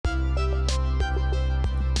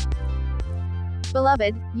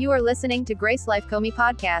Beloved, you are listening to Grace Life Comey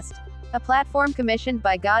Podcast, a platform commissioned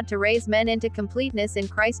by God to raise men into completeness in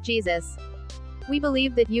Christ Jesus. We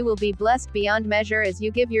believe that you will be blessed beyond measure as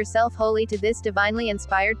you give yourself wholly to this divinely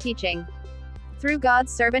inspired teaching. Through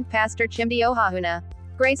God's servant Pastor Chimdi Ohahuna.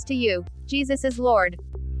 Grace to you. Jesus is Lord.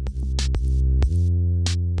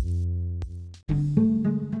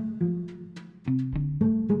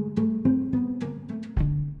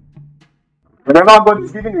 Whenever God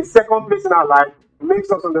is giving a second place in our life, it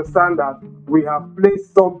makes us understand that we have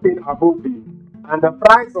placed something above Him. And the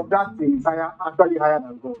price of that thing is actually higher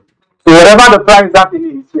than God. So whatever the price that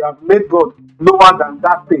thing is, we have made God lower than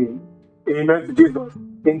that thing, amen to Jesus,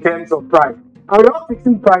 in terms of price. And we're all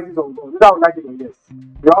fixing prices on God. Without like it or yes.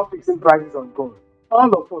 We're all fixing prices on God.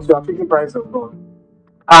 All of us, we are fixing prices on God.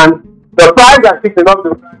 And the price I fixed is not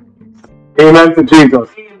the price, amen to Jesus.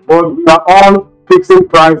 But we are all fixing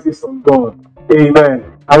prices on God. Amen.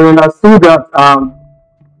 And we understood that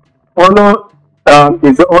honor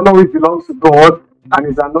is the honor which belongs to God and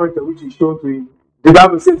is anointed which is shown to Him. The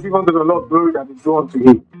Bible says, give unto the Lord glory that is shown to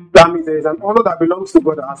Him. That means there is an honor that belongs to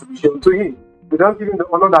God that has to be shown to Him. If you don't give Him the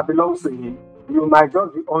honor that belongs to Him, you might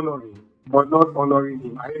just be honoring, but not honoring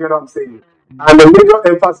Him. I hear what I'm saying. And the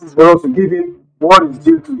major emphasis for us to give Him what is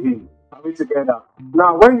due to Him. Are we together?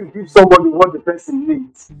 Now, when you give somebody what the person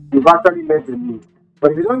needs, you've actually met the need.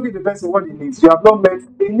 But if you don't give the person what he needs, you have not met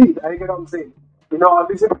a need. I get what I'm saying. You know, I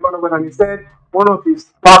listened to one of them and he said one of his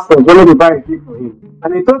pastors wanted to buy a gift for him.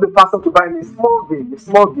 And he told the pastor to buy him a small game.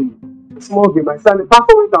 I said, the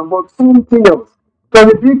pastor went and bought something else. So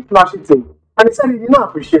a big flashy thing. And he said he did not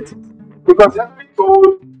appreciate it. Because he actually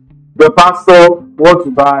told the pastor what to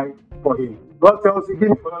buy for him. God tells you, give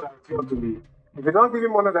me honor that is due to me. If you don't give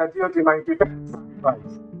him honor that is due to him, and you prepare to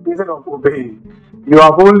sacrifice instead of obeying, you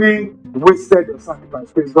have only wasted your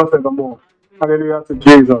sacrifice. Praise God forevermore. Hallelujah to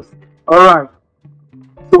Jesus. Alright.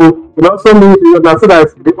 So it also means you understand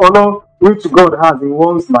that the honor which God has in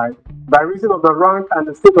one's life, by reason of the rank and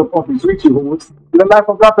the state of office which he holds, in the life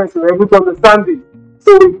of that person, we're able to understand it.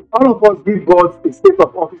 So all of us give God a state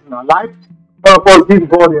of office in our life. All of us give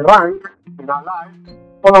God a rank in our life.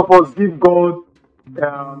 All of us give God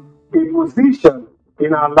a position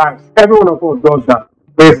in our lives. Every one of us does that.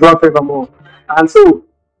 Praise God forevermore. And so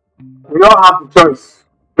we all have the choice.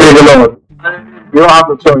 Praise the Lord. We all have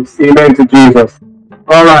the choice. Amen to Jesus.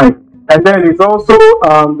 Alright. And then it's also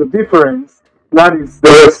the difference. That is the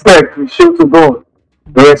respect we show to God.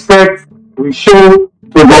 The respect we show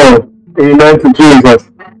to God. Amen to Jesus.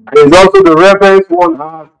 And it's also the reverence one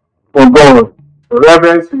has for God. The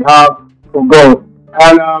reverence we have for God.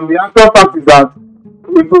 And the actual fact is that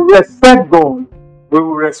if we respect God, we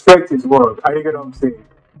will respect His word. Are you get what I'm saying?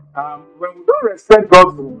 When we don't respect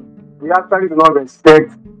God's word, we actually do not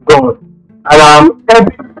respect God.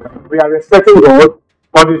 And we are respecting God,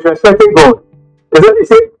 or disrespecting God. You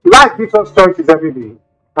see, life gives us choices every day.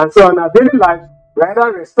 And so in our daily life, we are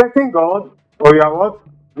either respecting God, or we are what?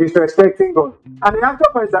 Disrespecting God. And the actual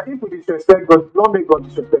point is that if we disrespect God, don't make God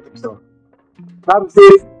disrespect Himself. The Bible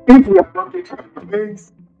says, if we are not faithful, He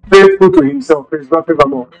remains faithful to Himself. Praise God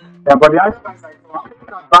forevermore. Yeah, but the actual point is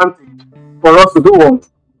an advantage for us to do what?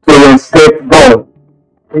 To respect God.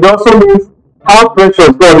 It also means how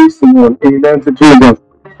precious God is to one. Amen to Jesus.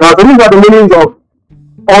 Now, so these are the meanings of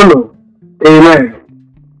honor. Amen.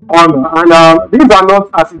 Honor. And these are not,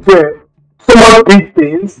 as it were, so much big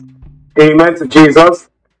things. Amen to Jesus.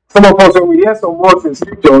 Some of us, when we hear some words in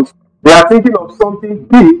scriptures, we are thinking of something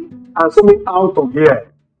big and something out of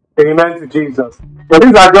here. Amen to Jesus. But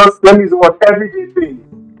these are just, let me say what, everyday things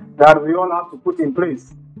that we all have to put in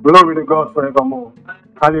place. Glory to God forevermore.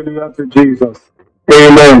 Hallelujah to Jesus.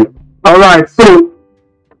 Amen. Alright, so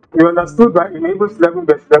you understood that in Hebrews 11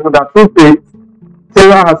 verse 11 that through faith,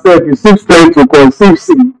 Sarah herself received strength to conceive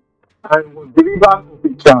seed and was delivered of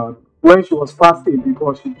a child when she was fasting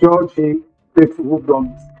because she judged him faithful who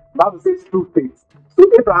promised. The Bible says through faith. So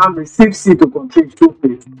Abraham received seed to conceive through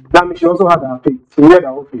faith. That means she also had her faith. She had her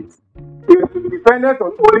own faith. If it depended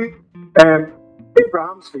on only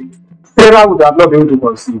Abraham's faith, Sarah would have not been able to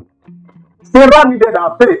conceive. Sarah needed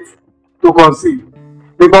her faith to conceive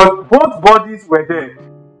because both bodies were dead.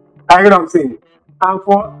 I hear what I'm saying. And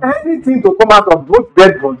for anything to come out of both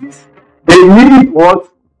dead bodies, they need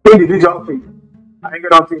what? Individual faith. I hear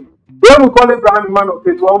what I'm saying. When we call Abraham a man of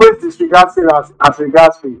faith, we always disregard Sarah as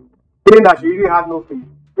regards faith, saying that she really had no faith.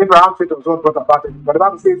 Abraham's faith was what brought about it. But the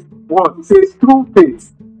Bible says what? It says through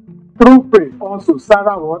faith. Through faith also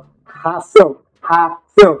Sarah what? Herself.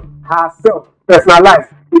 Personalized.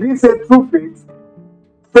 It didn't say through faith.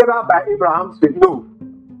 Sarah by Abraham's faith. No.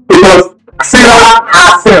 It was Sarah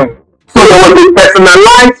herself. So there was a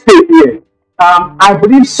personalized faith here. I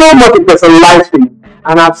believe so much in personalized faith,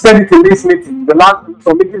 and I've said it in this meeting. The last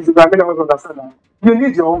some meetings, many of us understand that you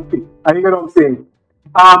need your own faith. Are you get what I'm saying?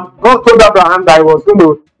 God told Abraham that he was going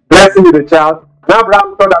to bless him with a child, and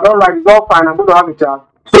Abraham thought that all right, it's all fine. I'm going to have a child.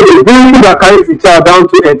 So the baby that carries the child down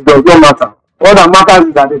to earth does not matter. All that matters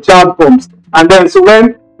is that the child comes, and then so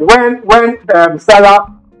when Sarah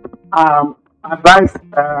advised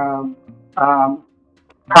her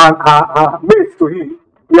mate to him,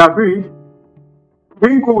 he agreed,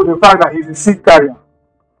 being cool with the fact that he's a seed carrier.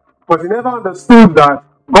 But he never understood that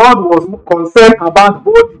God was concerned about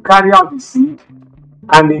both the carrier of the seed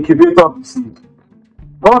and the incubator of the seed.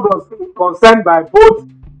 God was concerned by both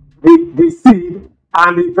the seed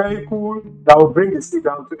and the vehicle that will bring the seed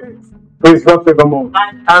down to earth. Praise God forevermore.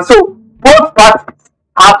 And so both parties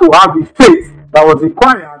had to have the faith that was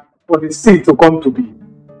required for the seed to come to be.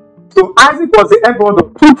 So Isaac was the emerald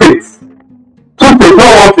of two faiths. Two faiths,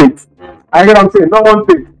 not one faith. I get what I'm saying, not one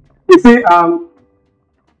faith. You see,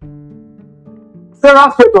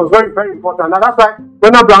 Sarah's faith was very, very important. And that's why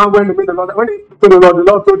when Abraham went to meet the Lord, when he told the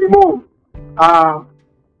Lord told him,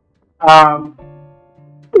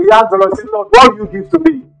 he asked the Lord, said, Lord, what will you give to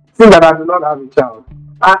me, seeing that I do not have a child?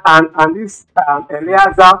 And this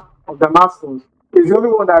Eliezer of Damascus is the only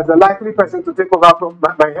one that is a likely person to take over from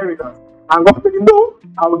my inheritance. And God said, no,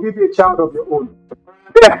 I will give you a child of your own.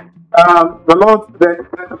 Yeah. The Lord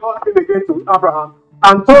came again to Abraham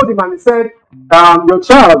and told him, and he said, your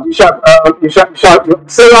child, Sarah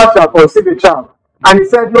shall conceive a child. And he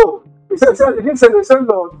said, no. He said,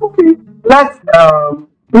 Lord, okay, let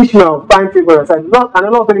Ishmael find favor. And the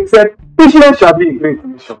Lord said, Ishmael shall be a great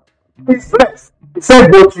nation. He's blessed. He said,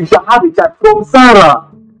 but you shall have a child from Sarah.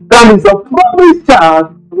 That means the promised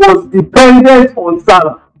child was dependent on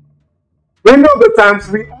Sarah. Many of the times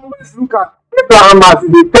we always look at Abraham as a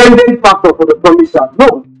dependent factor for the promised child.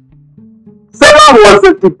 No. Sarah was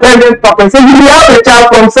a dependent factor. He said, you will have a child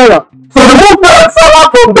from Sarah. So the moment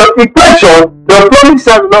Sarah from the equation, the promised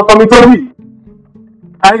child will not come into me.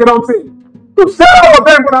 I get what I'm saying? So Sarah was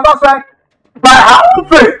very important. That's why by her own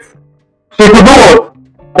faith, she could not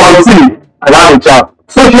conceive and have a child.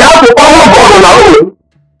 So she had to honor God on her own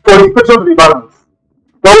for the equation to be balanced.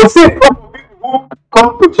 But we see people who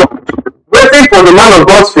come to church waiting for the man of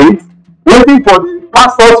God's faith, waiting for the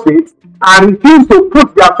pastor's faith, and refuse to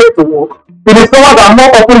put their faith to work. It is someone that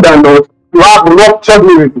more often than not you have ruptured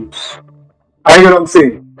miracles. Are you know what I'm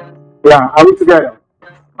saying? Yeah, are we together?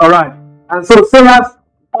 Alright. And so Sarah's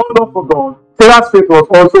honor for God, Sarah's faith was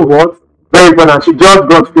also what? Very important. She just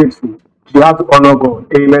got faithful. She had to honor God.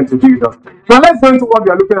 Amen to Jesus. Now let's go into what we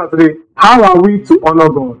are looking at today. How are we to honor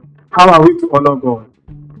God? How are we to honor God?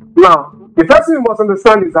 Now, the first thing we must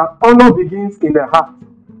understand is that honor begins in the heart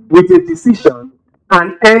with a decision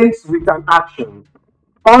and ends with an action.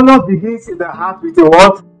 Honor begins in the heart with a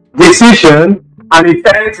what? Decision, and it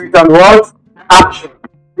ends with an what? Action.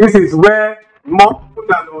 This is where more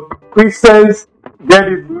than Christians get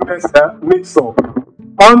it mixed up.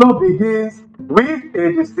 Honor begins with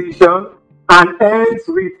a decision and ends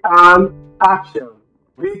with an action.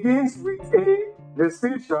 Begins with a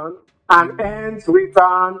decision and ends with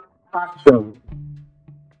an action.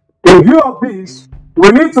 In view of this, we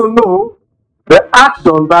need to know the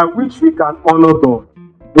action by which we can honor God.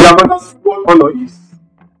 We have understood what honor is.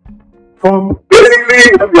 From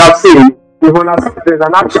basically what we have seen, we've understood that there's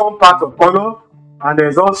an action part of honor and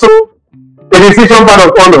there's also a decision part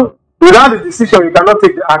of honor. Without the decision, you cannot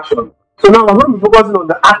take the action. So now we're going to be focusing on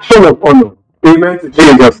the action of honor. Amen to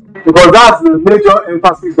Jesus. Because that's the major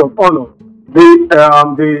emphasis of honor.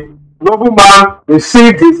 The nobleman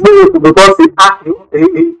received his miracle because he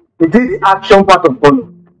did the action part of honor.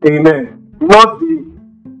 Amen. Not the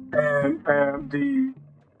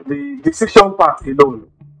decision part alone.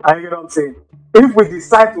 I get what I'm saying? If we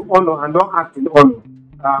decide to honor and don't act in honor,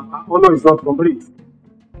 honor is not complete.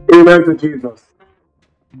 Amen to Jesus.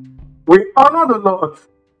 We honor the Lord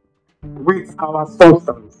with our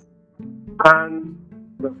substance and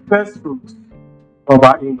the first fruits of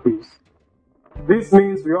our increase. This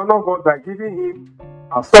means we honor God by giving Him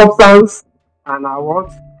our substance and our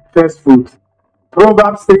what? First fruit.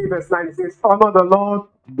 Proverbs 3 verse 9 says, honor the Lord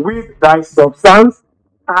with thy substance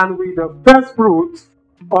and with the first fruits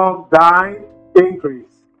of thy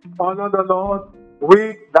increase. Honor the Lord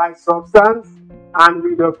with thy substance and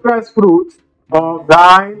with the first fruits of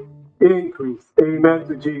thy increase. Amen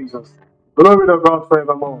to Jesus. Glory to God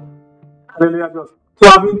forevermore. Hallelujah. So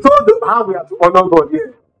I've been told how we have to honor God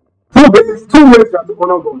here. Two ways we have to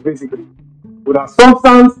honor God, basically. With our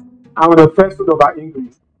substance and with the first fruit of our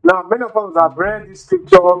increase. Now, many of us have read this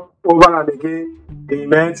scripture over and again.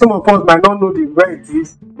 Amen. Some of us might not know where it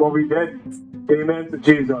is, but we read it. Amen to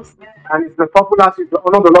Jesus. And it's the popular scripture,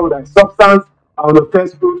 honor the Lord with thy substance and the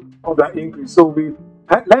first fruit of thy increase. So we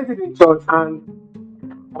learned it in church, and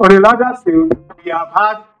on a larger scale, we have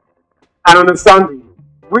had an understanding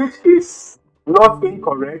which is not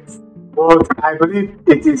incorrect, but I believe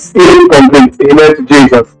it is incomplete. Amen to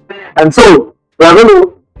Jesus. And so we are going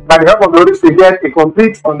to, by the help of the Holy Spirit, get a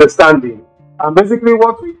complete understanding. And basically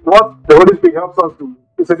what the Holy Spirit helps us do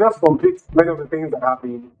is to just complete many of the things that have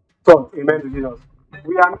been taught. Amen to Jesus.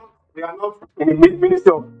 We are not in the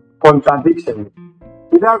ministry of contradiction.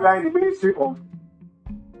 Either we are in the ministry of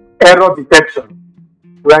error detection.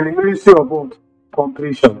 We are in the ministry of what?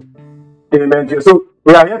 Completion. Amen. So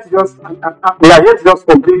we are here to just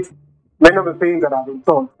complete many of the things that have been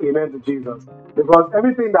taught. Amen to Jesus. Because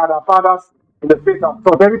everything that our fathers in the faith have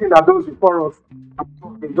taught, everything that those before us have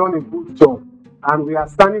taught, they've done a good job, and we are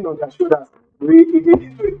standing on their shoulders. If they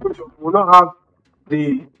didn't do a good job, we will not have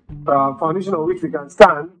the foundation on which we can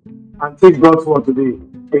stand and teach God's word today.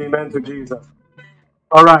 Amen to Jesus.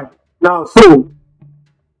 All right. Now, so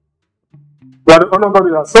we are to honor God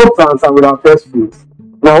with our substance and with our first fruits.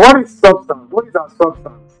 Now, what is substance? What is our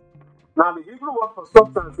substance? Now, the Hebrew word for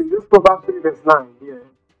substance in this Proverbs 3 verse 9 here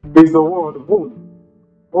is the word bone.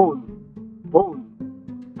 Bone.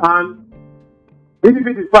 And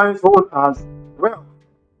BBB defines bone as wealth,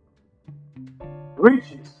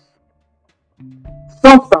 riches,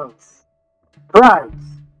 substance, price,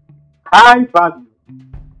 high value,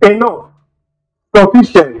 enough,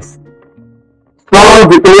 sufficiency. Small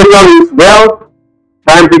definition is wealth,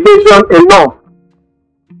 and implication enough.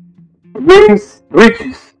 It means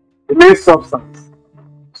riches, it means substance.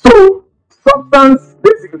 So, substance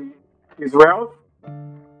basically is wealth,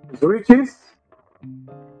 is riches,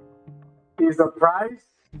 is a price,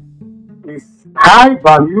 is high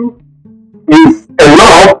value, is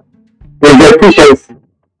enough, is efficiency.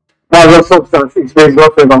 That's what substance is, praise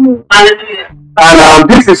God forevermore. And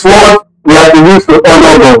this is what we have to use to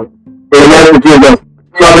honor God. Amen to Jesus.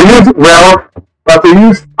 So we have to use wealth, we have to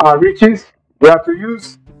use our riches, we have to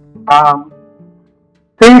use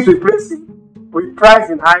things with price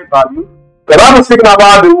in high value. The Bible is speaking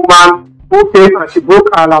about the woman who came and she broke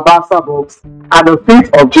her alabaster box at the feet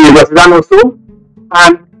of Jesus. Is that not so?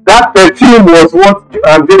 And that perfume was what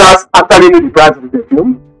Judas actually knew the price of the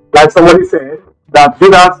perfume. Like somebody said, that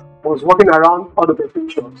Judas was walking around all the perfume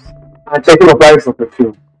shops and checking the price of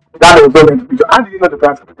perfume. That was not meant to be. How did you know the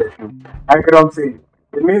price of the perfume? I get what I'm saying.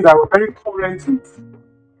 It means that we're very current with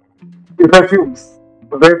the perfumes.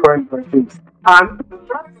 We're very current perfumes. And the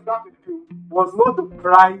price of that perfume was not the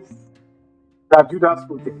price that Judas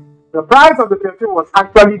put in. The price of the perfume was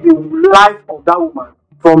actually the life of that woman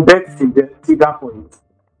from birth to that point.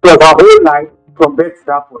 It was her whole life from birth to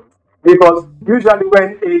that point. Because usually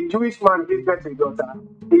when a Jewish man gives birth to a daughter,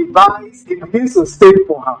 he begins to save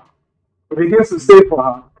for her. He begins to save for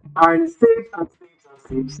her. And saves and saves and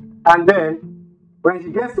saves. And then, when she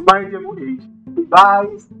gets to marriageable age, he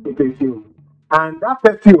buys a perfume. And that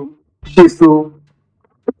perfume, she's to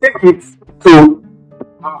take it to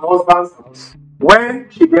her husband's house when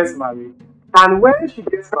she gets married. And when she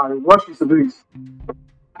gets married, what she's to do is,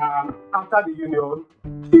 after the union,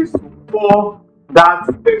 she's to pour that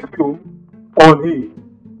perfume on him,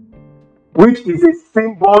 which is a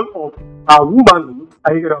symbol of her womanhood.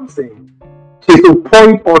 Are you get what I'm saying? She's to pour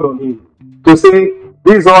it all on him, to say,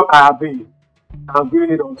 this is all I have been. I'm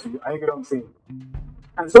giving it all to you. Are you get what I'm saying?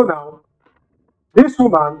 And so now, this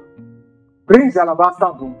woman brings the alabaster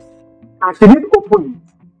box, and she didn't open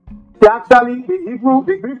it. She actually, the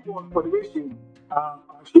Greek word for the way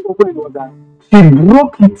she opened it was that she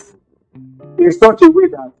broke it in such a way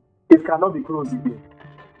that it cannot be closed again.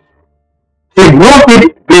 She broke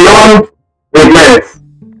it beyond the layers,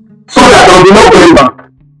 so that there will be no going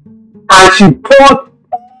back. And she poured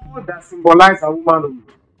all that symbolized her womanhood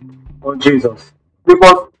on Jesus.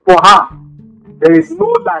 Because for her, there is no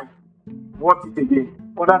life worth it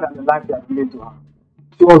again, other than the life they have given to her.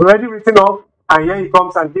 She was already written off, and here he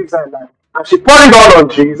comes and gives her life. And she poured it all on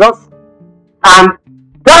Jesus. And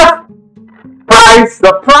that price,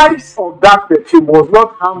 the price of that perfume was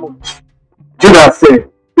not how much Judas said.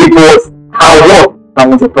 It was her worth that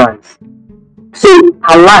was the price. So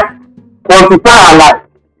her life, quantify her life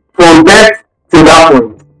from birth to that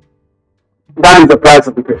point. That is the price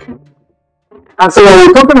of the perfume. And so when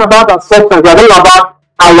we're talking about our substance, we're talking about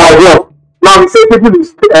our wealth. Now we say people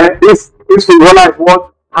this footballer is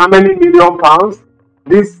worth how many million pounds?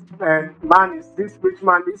 This rich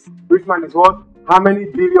man is worth how many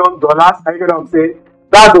 $billion? Are you get what I'm saying?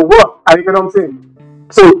 That's the worth. Are you get what I'm saying?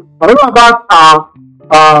 So we're talking about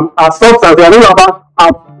our substance, we're talking about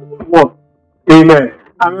our worth. Amen.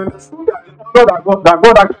 And we understand that honor that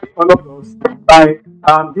God actually honored us by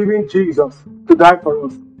giving Jesus to die for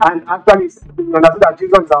us. And actually, we understand that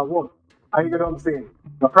Jesus is our one. Are you get what I'm saying?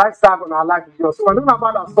 The price tag on our life is yours. So we're not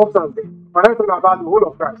about our substance, we're not talking about the whole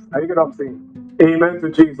of Christ. Are you get what I'm saying? Amen to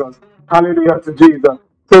Jesus. Hallelujah to Jesus.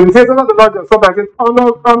 So he says, honor the Lord your soul, and says,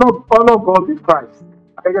 honor God with Christ.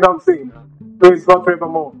 Are you get what I'm saying? Praise God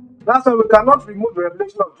forevermore. That's why we cannot remove the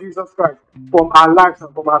revelation of Jesus Christ from our lives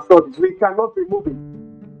and from our studies. We cannot remove it.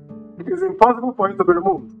 It is impossible for it to be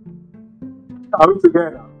removed. Are we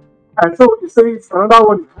together? And so he says another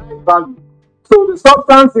one is high value. So the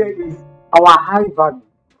substance here is our high value.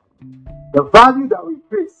 The value that we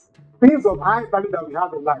place, things of high value that we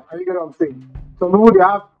have in life. Are you get what I'm saying? Some people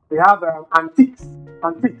they have antiques.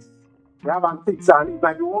 They have antiques, and it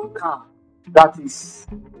might be one car that is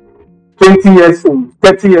 20 years old,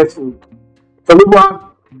 30 years old. Some people have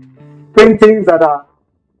paintings that are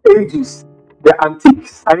ages. They're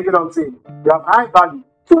antiques. Are you get what I'm saying? They have high value.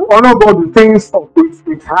 So honor God with things of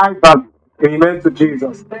with high value. Amen to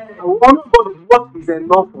Jesus. And we honor God with what is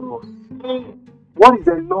enough for us. What is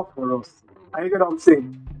enough for us? Are you get what I'm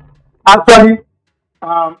saying? Actually,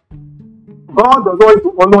 God does not want to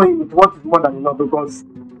honor him with what is more than enough, because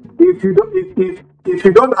if you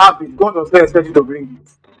don't have it, God does not expect you to bring it.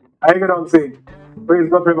 Are you get what I'm saying? Praise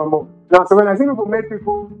God forevermore. Now, so when I see people make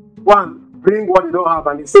people bring what they don't have,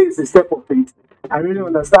 and they say it's a step of faith, I really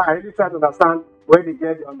try to understand where they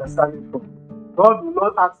get the understanding from. God will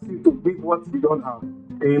not ask you to bring what you don't have.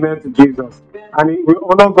 Amen to Jesus. And we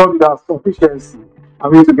honor God with our sufficiency. Are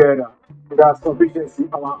we together? With our sufficiency,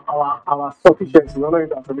 our sufficiency. We honor Him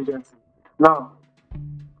with our sufficiency. Now,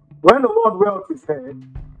 when the word wealth is said,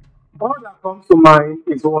 all that comes to mind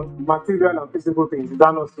is what? Material and physical things. Is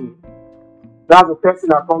that not so? That's the first thing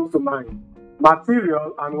that comes to mind.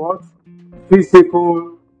 Material and what?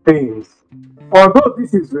 Physical things. Although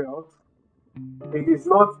this is wealth, it is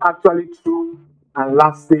not actually true and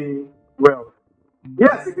lasting wealth.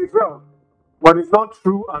 Yes, it is wealth, but it's not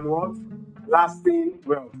true and what? Lasting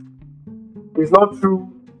wealth. It's not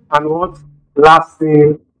true and what?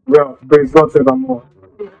 Lasting wealth. Praise God forevermore.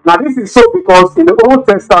 Now this is so because in the Old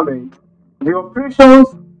Testament, the operations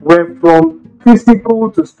were from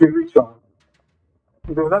physical to spiritual.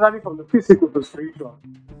 It was actually from the physical to spiritual.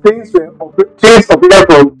 Things operated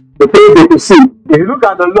from the things they could see. If you look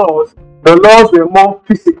at the laws were more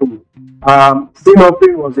physical. Sin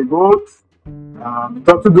offering was a goat.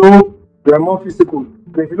 What to do? They are more physical.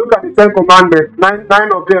 And if you look at the 10 Commandments,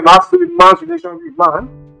 nine of them has to do with man's relationship with man,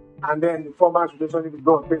 and then the 4 man's relationship with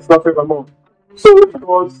God. Praise God forevermore. So it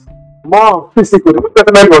was more physical. The Old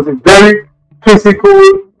Testament was a very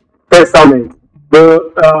physical testament.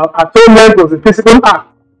 The atonement was a physical act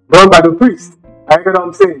done by the priest. I get what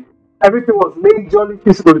I'm saying. Everything was majorly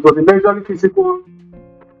physical. It was a majorly physical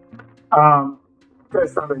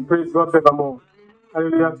testament. Praise God forevermore.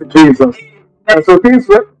 Hallelujah to Jesus. And so things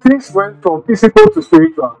went from physical to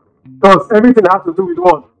spiritual. Because everything has to do with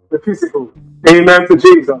what? The physical. Amen to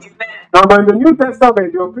Jesus. Now, but in the New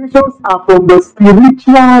Testament, the operations are from the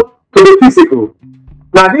spiritual to the physical.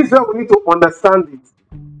 Now, this is where we need to understand it.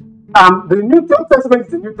 The New Testament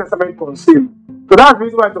is the New Testament concealed. So that's the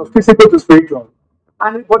reason why it was physical to spiritual.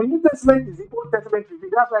 But the New Testament is the Old Testament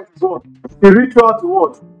revealed. That's why it is what? Spiritual to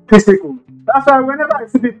what? Physical. That's why whenever I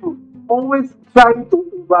see people always trying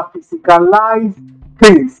to over-physicalize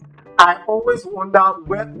things, I always wonder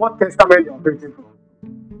what testament you're operating from.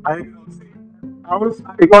 I don't say.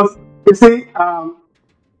 Because you see,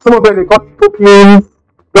 some of them they call it cooking,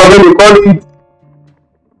 some of them they call it.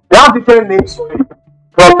 They have different names for it.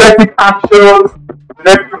 Prophetic actions and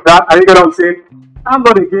everything like that. Are you get what I'm saying? I'm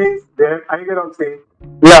not against them. Are you get what I'm saying?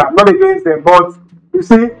 Yeah, I'm not against them. But you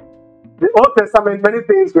see, the Old Testament, many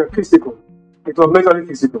things were physical. It was majorly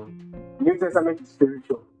physical. The New Testament is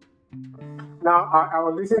spiritual. Now, I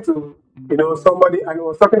was listening to somebody, and he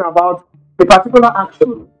was talking about a particular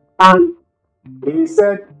action, and he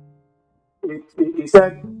said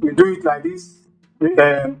you do it like this,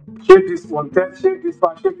 shape this one, shape this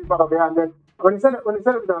part of the hand. Then when he said it, like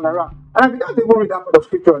that, and I began to read that part of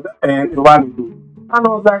scripture a while ago, and I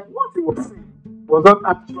was like, what he was saying was not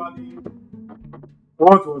actually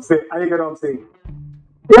what was said. I get what I'm saying.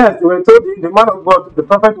 Yes, they were told the man of God, the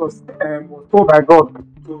prophet was told by God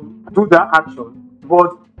to do that action,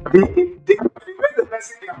 but the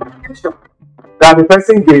person, the application that the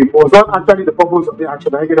person gave was not actually the purpose of the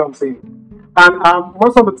action. I get what I'm saying. And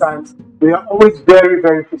most of the times, they are always very,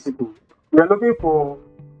 very physical. We are looking for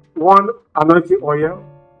one anointing oil.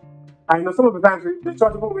 And some of the times, the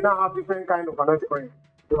church people, we now have different kind of anointing oil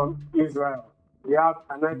from Israel. We have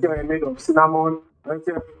anointing oil made of cinnamon,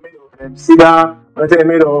 anointing oil made of cedar, anointing oil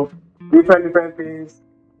made of different things.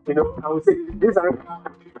 I would say these are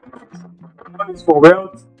one is for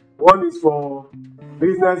wealth, one is for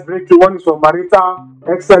business breakthrough, one is for marital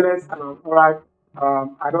excellence, and all right.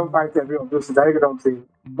 I don't fight every of those things. I get what I'm saying.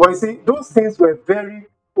 But you see, those things were very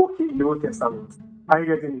okay in the Old Testament. Are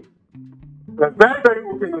you getting it? They're very, very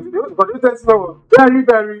okay in the Old Testament. But the Old Testament was very,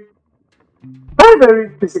 very, very, very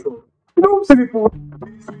physical. See people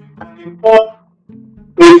and they pour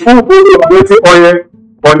a full bottle of anointing oil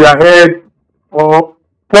on their head, or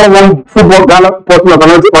pour one full bottle of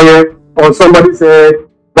anointing oil on somebody's head.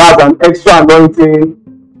 That's an extra anointing.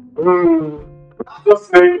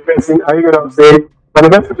 Just very person. Are you get what I'm saying? And the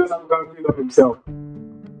person just have to go and clean up himself.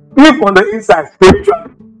 If on the inside,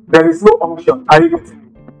 spiritually, there is no unction, are you getting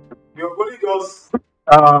it? You're only just,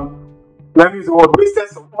 let me use the word, wasted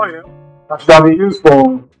some oil that should have been used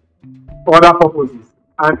for other purposes.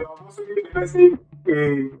 And you're also giving the person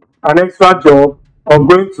an extra job of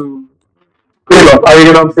going to clean up, are you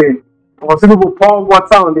get what I'm saying? Or some people pour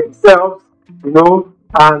water on themselves,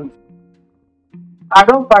 and I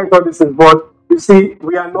don't fight all these things, but you see,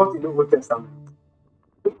 we are not in the Old Testament.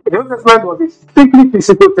 The Old Testament was a strictly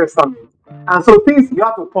physical testament. And so things, you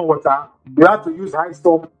have to pour water, you have to use high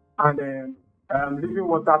soap and living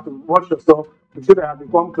water to wash yourself to show that you have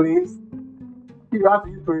become cleansed. You have to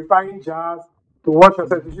use purifying jars to wash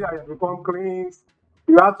yourself to show that you have become cleansed.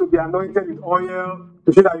 You have to be anointed with oil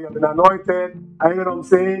to show that you have been anointed. Are you know what I'm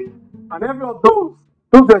saying? And every of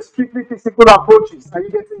those are strictly physical approaches. Are you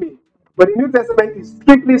getting me? But the New Testament is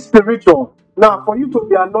strictly spiritual. Now, for you to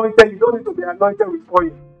be anointed, you don't need to be anointed with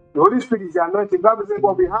oil. The Holy Spirit is the anointing. God says,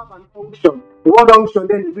 well, we have an unction. The word unction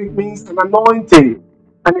then the Greek means an anointing.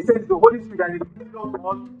 And it says the Holy Spirit and it depends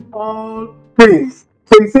on all things.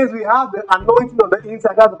 So it says we have the anointing on the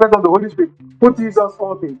inside. That's the presence of the Holy Spirit who teaches us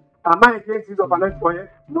all things. Am I against use of anointing oil?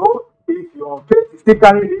 No. If your faith is still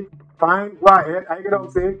carrying it, fine, go ahead. I get what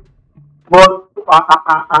I'm saying? But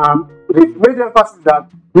the major emphasis is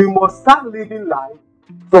that we must start living life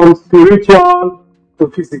from spiritual to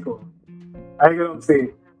physical. I get what I'm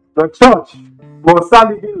saying? The church must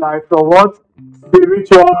start living life from what?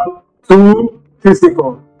 Spiritual to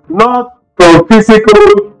physical. Not from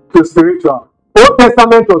physical to spiritual. Old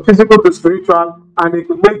Testament was physical to spiritual, and it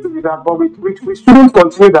could make to be that, but we shouldn't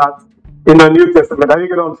continue that in the New Testament. Are you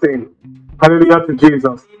get what I'm saying? Hallelujah to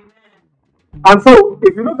Jesus. And so,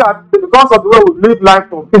 if you look at because of the way we live life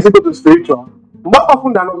from physical to spiritual, more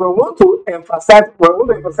often than not, when we want to emphasize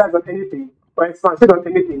on anything or expand on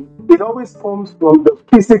anything, it always comes from the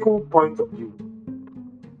physical point of view.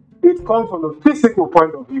 It comes from the physical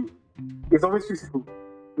point of view. It's always physical.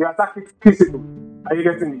 We attack it physical. Are you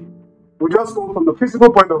getting me? We just come from the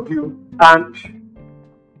physical point of view, and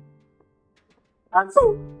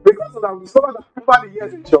so because of that, we discovered that over the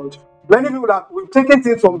years in church, many people that we've taken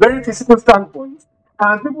things from very physical standpoints,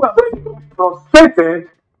 and people are very frustrated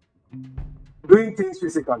doing things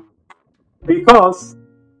physically because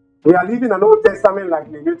we are living an Old Testament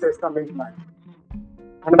like the New Testament life.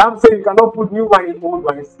 And the Bible says you cannot put new wine in old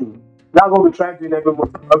wine skin. That's what we try doing every more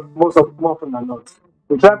often than not.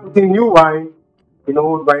 We try putting new wine in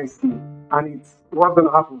old wine skin, and what's going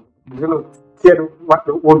to happen? It's going to tear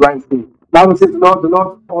the old wine skin. Bible says do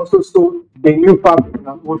not also sew a new fabric in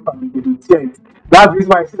an old fabric. It will tear it. That's the reason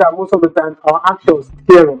why I see that most of the time our actions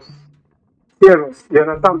tear us. Tear us. You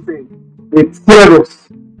understand what I'm saying? They tear us.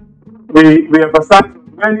 We emphasize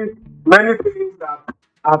many things that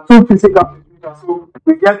are too physical. So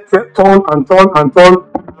we get torn, and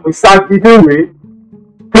we start giving way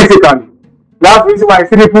physically. That's the reason why I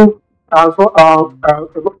see people a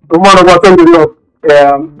woman of God told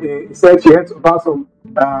me, he said she had about some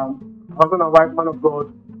husband and wife, man of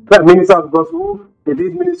God, minister of God, who they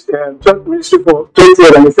did church ministry for 20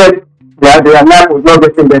 years, and he said their life was not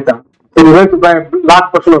getting better. So they went to buy a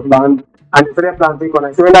large portion of land and they started planting corn.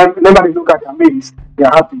 I said, whenever they look at their maize, they're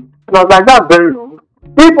happy. And I was like, that's very wrong.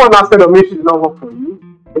 If one aspect of ministry does not work for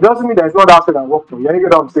you, it doesn't mean there's no other aspect that works for you. You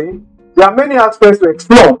get what I'm saying? There are many aspects to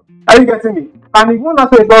explore. Are you getting me? And if one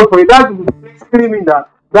aspect is not for you, that would basically mean that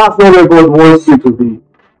that's not where God wants you to be.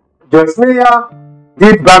 Josmea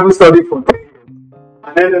did Bible study for 10 years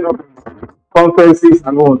and ended up in conferences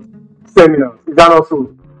and what? Seminars. Is that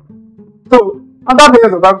also? So, after 10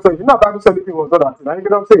 years of Bible study, you know, Bible study thing was not that thing. You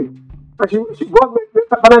get what I'm saying? And she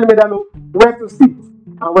finally made her know where to sit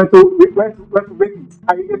and where to make it.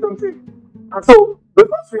 And you get what I'm saying? And so,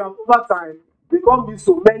 because we have over time become used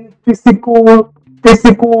to many physical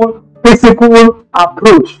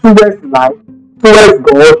approach towards life,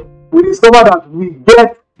 towards God, we discover that we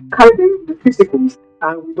get carried the physicals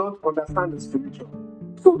and we don't understand the spiritual.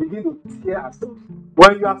 So we begin to tear ourselves.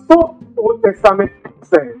 When you are so Old Testament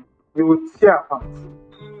concerned, you will tear apart.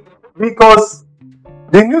 Because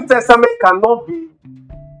the New Testament cannot be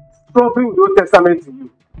struggling with the Old Testament to you.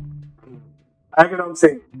 I get what I'm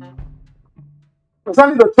saying?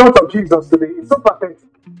 Especially the Church of Jesus today is so pathetic.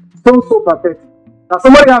 So pathetic. Now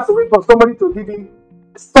somebody has to wait for somebody to give him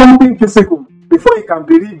something physical before he can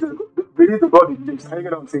believe the God he believes. I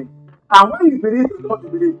get what I'm saying? And when you believe the God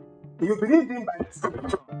you believe him by the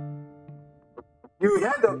scripture. You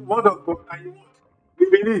heard the word of God and you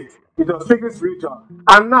believed. It was strictly spiritual.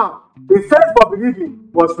 And now, the faith for believing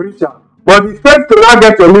was spiritual. But the faith to now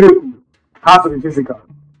get your miracle has to be physical.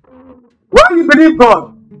 When you believe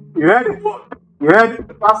God, you heard the word, you heard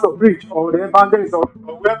the pastor preach, or the evangelist, or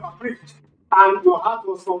whoever preached, and your heart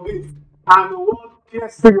was convinced, and the word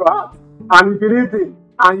pierced through your heart, and you believed it,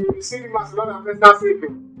 and you received him as Lord and personal Savior.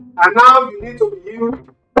 And now you need to be healed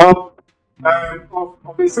of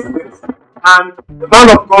a sickness. And the man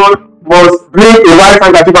of God must bring a white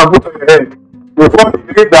handkerchief and put on your head before you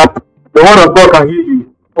believe that the word of God can heal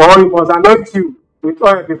you. Or he must anoint you with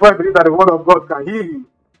oil before you believe that the word of God can heal you.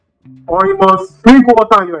 Or you must sprinkle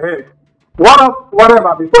water on your head.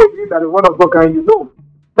 Whatever before you believe that the word of God can heal you. No,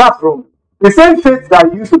 that's wrong. The same faith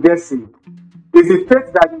that you use to get saved is the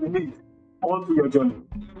faith that you need onto your journey.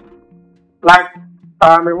 Like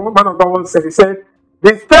a man of God once said, he said,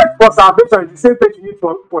 the faith for salvation is the same faith you need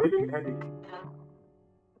for healing a headache.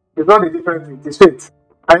 It's not a different thing, it's faith.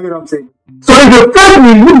 I get what I'm saying. So if the faith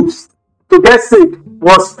we used to get saved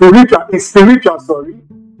was spiritual,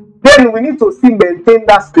 then we need to still maintain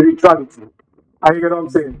that spirituality. I get what I'm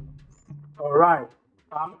saying. Alright.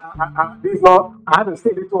 This is not, I haven't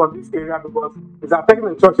stayed little on this area because it's affecting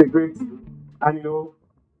the church a great deal. And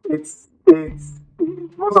it's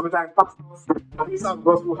most of the time pastors and these are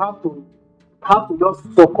gospel have to just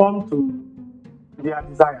succumb to their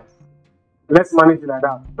desires. Let's manage it like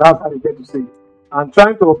that. That's how they get to say it. And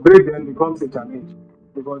trying to upgrade them becomes a challenge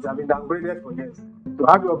because they have been downgraded for years. To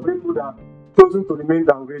have your people that have chosen to remain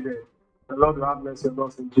downgraded, the Lord will have mercy on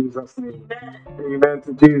us in Jesus' name. Amen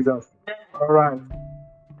to Jesus. All right.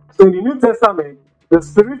 So in the New Testament, the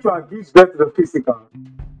spiritual gives birth to the physical,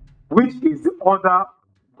 which is the order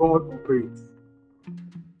God operates.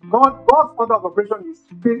 God's order of operation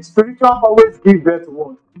is spiritual, always gives birth to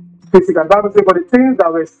what? Physical. The Bible says, for the things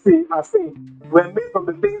that were seen were made from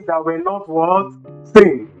the things that were not what?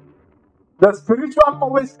 Seen. The spiritual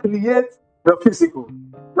always creates the physical.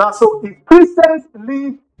 Now, so if Christians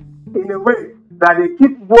live in a way that they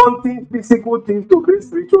keep wanting physical things to create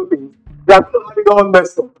spiritual things, they are going to have it all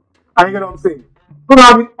messed up. And you get what I'm saying? You're going to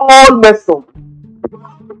have it all messed up. You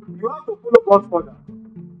have to follow God's order.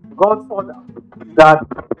 God's order is that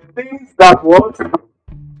the things that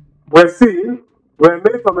were seen were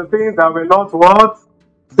made from the things that were not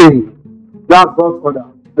seen. That's God's order.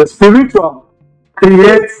 The spiritual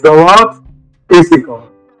creates the physical.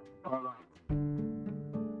 Alright.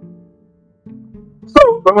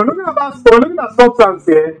 So when we're looking at substance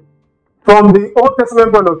here, from the Old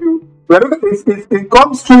Testament point of view, it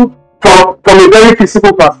comes through from a very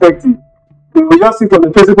physical perspective. We just see from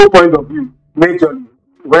the physical point of view, majorly.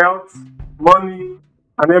 Wealth, money,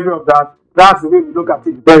 and every of that. That's the way we look at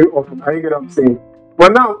it very often. I get what I'm saying.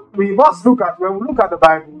 But now we must look at when we look at the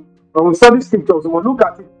Bible, when we study scriptures, we must look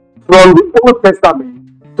at it from the Old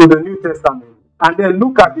Testament to the New Testament, and then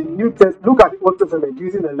look at the Old Testament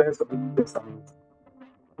using the lens of the New Testament.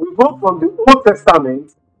 We go from the Old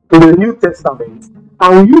Testament to the New Testament,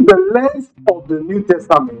 and we use the lens of the New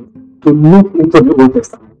Testament to look into the Old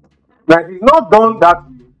Testament. Now, if it's not done that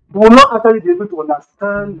way, we will not actually be able to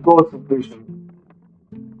understand God's operation.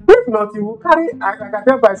 If not, you will carry, I can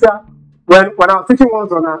tell myself, when I was teaching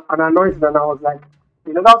once on an anointing, and I was like,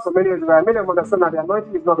 that's so many years ago, I made them understand that the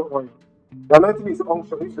anointing is not the oil. The anointing is the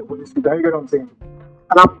unction, which is the Holy Spirit. You get what I'm saying?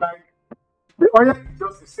 And I'm like, the oil is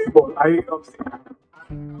just a symbol. You get what I'm saying?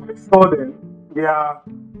 And I always call them, they are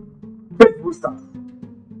faith boosters.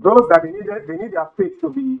 Those that they need their faith to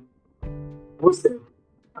be boosted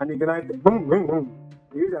and ignited. Boom, boom, boom.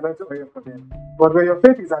 You use the anointing oil for them. But when your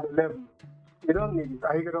faith is at the level, you don't need it.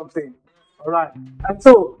 You get what I'm saying? Alright. And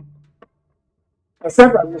so,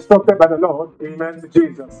 except as instructed by the Lord, amen to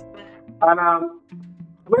Jesus. And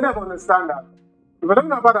we never understand that. If we're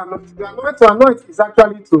talking about anointing, the anointing to anoint is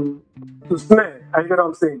actually to snare. You get what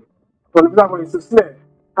I'm saying? For example, it's to snare.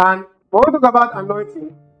 And when we talk about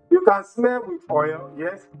anointing, you can snare with oil,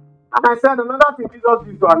 yes. And I said another thing Jesus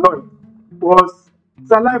used to anoint was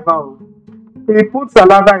saliva. He put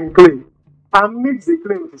saliva in clay and mixed the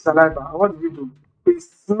clay with the saliva. And what did he do? He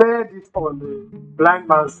smeared it on the blind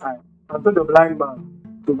man's eye and told the blind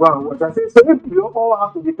man to go and watch. I said, so if you all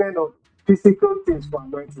have to depend on physical things for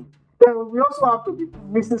anointing, then we also have to be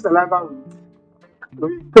mixing saliva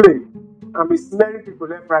with clay and be smearing people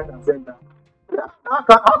left, right, and center.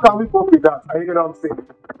 How can we cope with that? Are you know what I'm saying?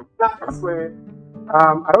 That is where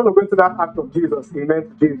I don't want to go into that act of Jesus, amen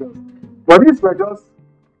to Jesus. But these were just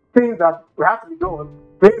things that we have to be done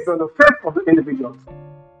based on the faith of the individuals.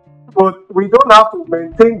 But we don't have to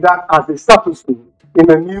maintain that as a status quo in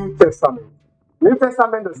the New Testament. New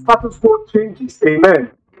Testament, the status quo changes,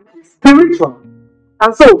 amen. It's spiritual.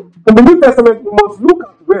 And so, in the New Testament, we must look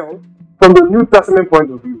at wealth from the New Testament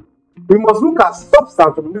point of view. We must look at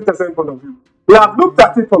substance from the New Testament point of view. We have looked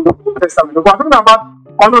at it from the Old Testament. We're talking about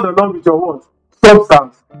honor the Lord with your what?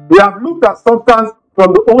 Substance. We have looked at substance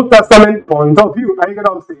from the Old Testament point of view. Are you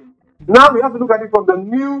getting what I'm saying? Now we have to look at it from the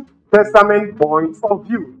New Testament point of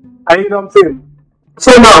view. Are you getting what I'm saying?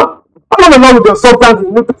 So now, honor the Lord with your substance in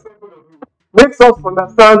the New Testament point of view makes us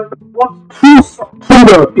understand what true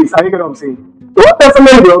wealth is. Are you getting what I'm saying? The Old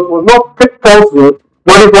Testament wealth was not false wealth,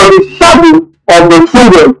 but it was a shadow of the true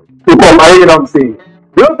wealth to come. Are you getting what I'm saying?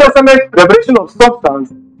 The Old Testament revelation of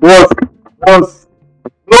substance was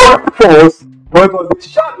not false, but it was the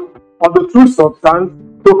shadow of the true substance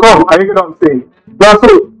to come. Are you getting what I'm saying? Now, so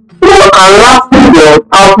true and lasting wealth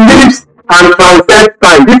outlives and transcends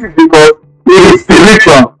time. This is because it is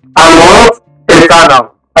spiritual and not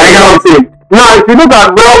eternal. Are you getting what I'm saying? Now, if you look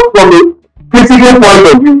at wealth from the physical point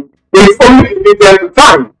of view, it's only limited to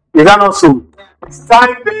time. Is that not so? It's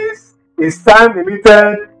time-based, it's time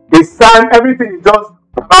limited, it's time, everything is just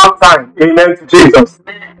about time. Amen to Jesus.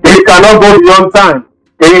 It cannot go beyond time.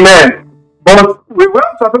 Amen. But we were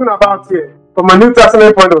talking about here, from a New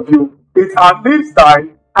Testament point of view, it outlives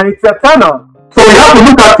time and it's eternal. So we have to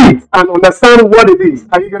look at it and understand what it is.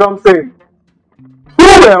 Are you get what I'm saying?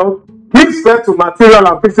 True wealth gives birth to material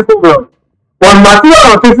and physical wealth. But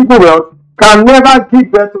material and physical wealth can never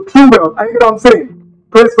give birth to true wealth. Are you get what I'm saying?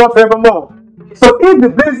 Praise God forevermore. So if the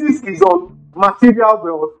basis is on material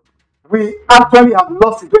wealth, we actually have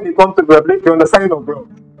lost it when it comes to the understanding of wealth.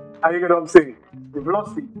 Are you get what I'm saying? We've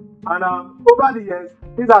lost it. And over the years,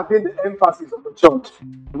 these have been the emphasis of the church.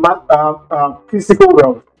 Physical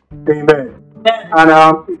wealth. Amen.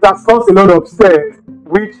 And it has caused a lot of stress,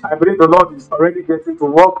 which I believe the Lord is already getting to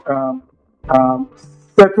work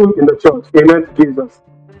settled in the church. Amen to Jesus.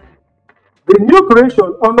 The new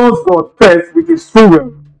creation honors God first with his true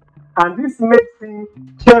wealth. And this makes him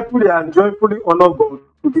cheerfully and joyfully honor God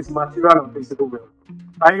with his material and physical wealth.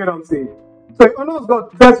 Are you get what I'm saying? So he honors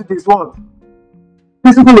God first with his what?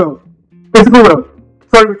 Physical wealth. Physical wealth.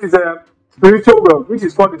 Sorry, with his spiritual wealth, which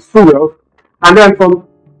is called his true wealth. And then from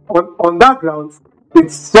on that ground,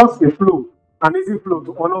 it's just a flow, an easy flow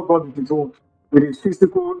to honor God with his own, with his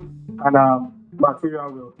physical and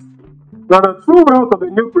material wealth. Now the true wealth of the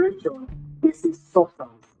new creation is his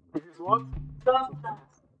substance. It is what? Substance.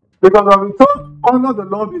 Because when we talk, honor the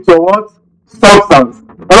Lord with your what? Substance.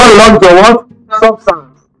 Honor the Lord with your what?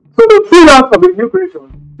 Substance. So the true wealth of the new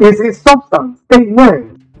creation is his substance.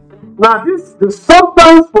 Amen. Now the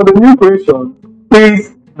substance for the new creation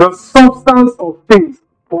is the substance of things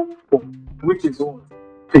hoped for, which is what?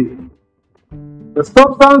 Faith. The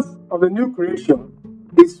substance of the new creation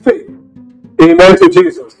is faith. Amen to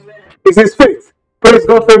Jesus. It's his faith. Praise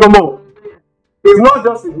God forevermore. It's not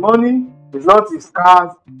just his money, it's not his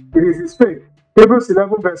cars, it is his faith. Hebrews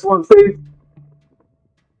 11 verse 1 says,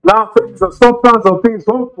 now faith is the substance of things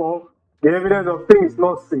hoped for, the evidence of things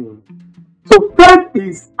not seen. So faith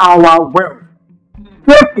is our wealth.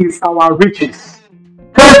 Faith is our riches.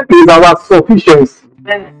 Faith is our sufficiency.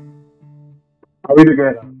 Are we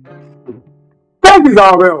together? Faith is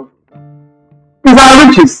our wealth. It's our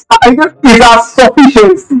riches. It's our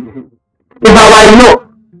sufficiency. It's our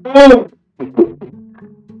enough.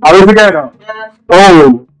 Are we together?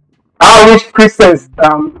 Oh, I wish Christians,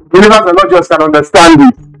 believers and not just can understand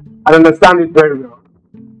it and understand it very well.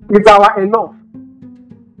 It's our enough.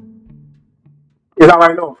 It's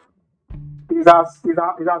our enough. It's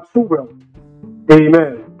our true wealth.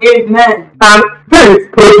 Amen. Amen. And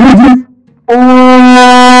faith produces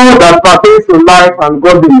all that pertains to life and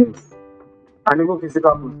godliness and even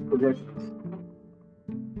physical possessions.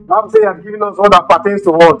 The Bible says he has given us all that pertains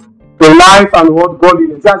to what? To life and what?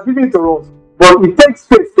 Godliness. He has given it to us. But it takes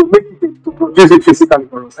faith to make it, to produce it physically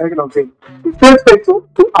for us. I know what I'm saying. It takes faith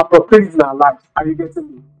to appropriate it in our lives. Are you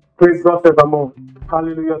getting me? Praise God forevermore.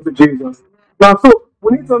 Hallelujah to Jesus. Now, so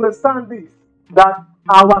we need to understand this, that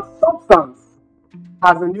our substance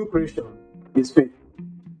as a new creation is faith.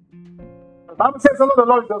 The Bible says, honor the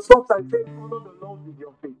Lord with your substance, and honor the Lord with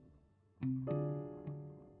your faith.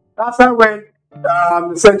 That's why when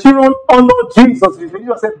the centurion honored Jesus,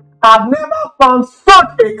 Jesus said, I've never found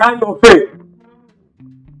such a kind of faith.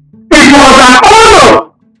 He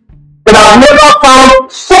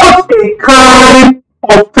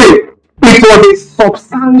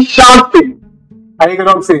sufficient faith. Are you get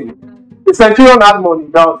what I'm saying? The centurion had money,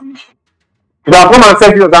 that was the issue. If I come and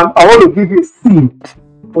say, Jesus, I want to give you a seed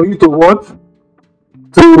for you to what?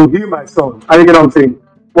 To heal my son. Are you get what I'm saying?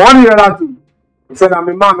 But what did the other do? He said, I'm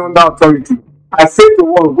a man under authority. I say to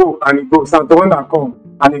one, go, and he goes. And to one that comes,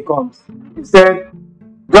 and he comes. He said,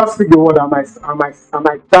 just speak the word, and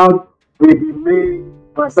my child will be made,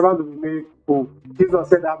 my servant will be made whole. Jesus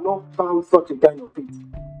said, I've not found such a kind of faith.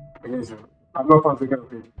 Yes, I've not found such a kind of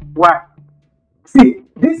faith. Why? See,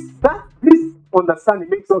 this understanding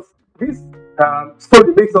makes us, this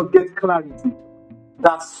story makes us get clarity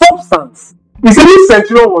that substance. You see, this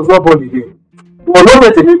centurion was not born again. He was not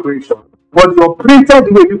meant a new creation, but he operated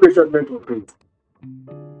the way new creation meant to operate.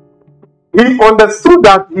 He understood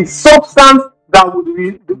that the substance that would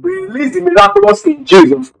release the miraculous in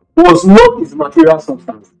Jesus was not his material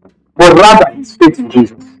substance, but rather his faith in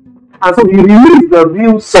Jesus. And so he released the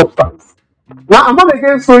real substance. Now, I'm not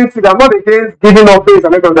against sowing seed, I'm not against giving up things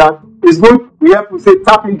and everything like that. It's good, we have to say,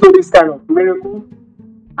 tap into this kind of miracle,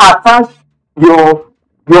 attach your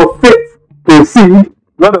faith to seed,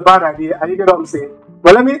 not a bad idea, and you get what I'm saying.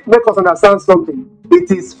 But let me make us understand something.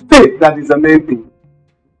 It is faith that is the main thing,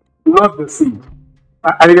 not the seed.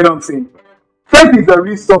 Are you get what I'm saying? Faith is the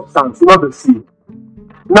real substance, not the seed.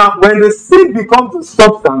 Now, when the seed becomes the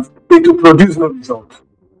substance, it will produce no result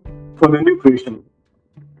for the new creation.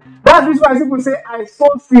 That's why people say, I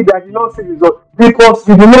sowed seed, I did not see result, because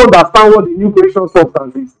you do not understand what the new creation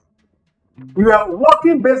substance is. You are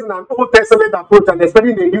working based on an Old Testament approach and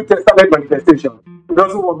expecting a New Testament manifestation. It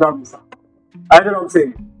doesn't work that way, sir. I know what I'm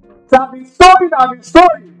saying. So I've been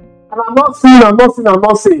sowing, and I'm not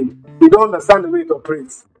seeing. You don't understand the way to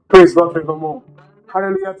praise. Praise God forevermore.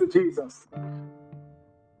 Hallelujah to Jesus.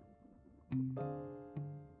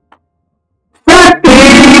 Faith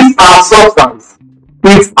is our substance.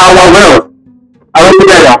 It's our wealth. Are we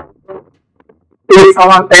together? It's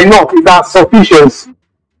our enough. It's our sufficiency.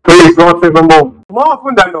 Praise God forevermore. More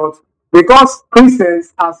often than not, because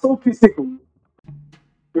Christians are so physical,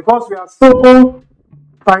 because we are so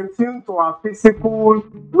fine-tuned to our physical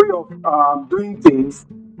way of doing things,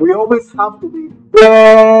 we always have to be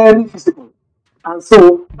very physical. And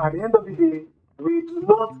so, at the end of the day, we do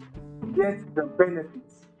not get the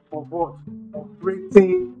benefits of what?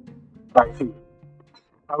 Operating by faith.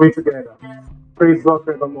 Are we together? Praise God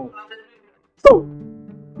forevermore. So,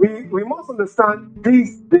 we must understand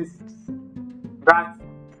this that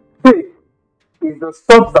faith is the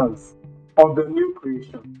substance of the new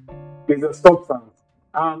creation. It's the substance.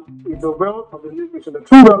 And it's the wealth of the new creation, the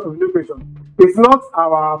true wealth of the new creation. It's not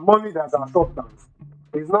our money that's our substance.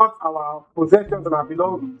 It's not our possessions and our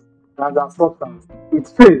belongings that's our substance.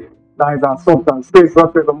 It's faith that is our substance. Praise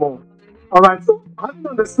God forevermore. Alright, so having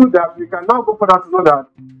understood that, we can now go further to know that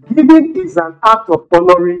giving is an act of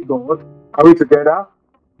honoring God. Are we together?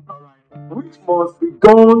 Alright. Which must be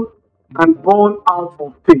done and born out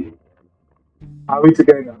of faith. Are we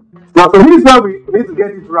together? Now, so this is why we need to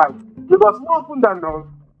get it right. Because more often than not,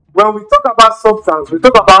 when we talk about substance, we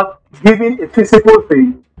talk about giving a physical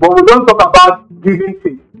faith, but we don't talk about giving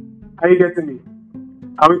faith. Are you getting me?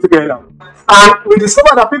 Are we together? And we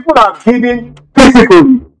discover that people are giving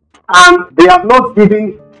physically, and they are not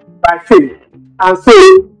giving by faith. And so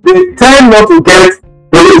they tend not to get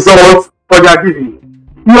the results for their giving.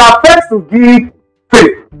 You are first to give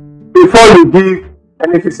faith before you give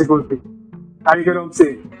any physical faith. Are you getting what I'm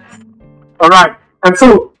saying? Alright. And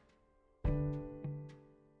so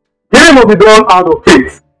giving will be done out of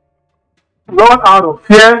faith. Not out of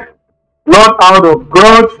fear, not out of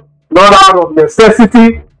grudge, not out of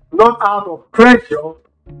necessity, not out of pressure,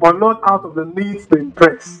 or not out of the need to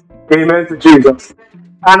impress. Amen to Jesus.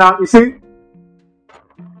 And you see,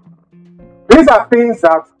 these are things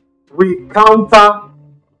that we counter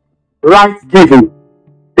right giving.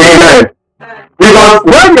 Amen. Because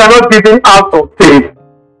when you are not giving out of faith,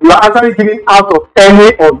 you are actually giving out of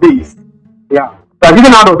any of these. Yeah. You are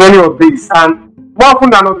giving out of any of these. And more often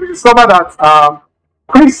than not, we discover that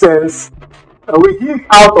Christians, we give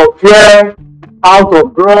out of fear, out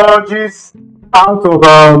of grudges, out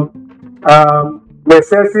of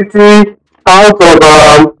necessity, out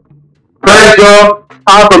of pressure,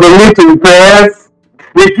 out of the need to impress.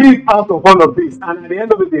 We give out of all of this, and at the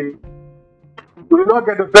end of the day, we will not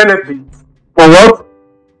get the benefit for what?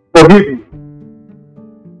 For giving.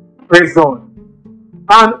 Praise God.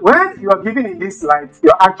 And when you are giving in this light,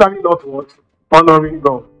 you are actually not what? Honoring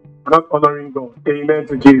God. Not honoring God. Amen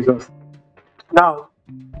to Jesus. Now,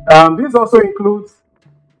 this also includes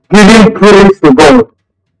giving praise to God.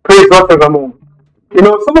 Praise God forevermore. You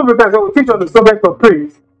know, some of the times when we teach on the subject of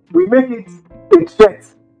praise, we make it a threat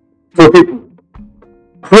to people.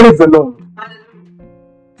 Praise the Lord.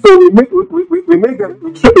 So we make them,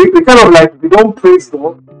 we kind of like, we don't praise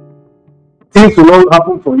God, things will not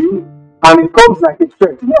happen for you, and it comes like a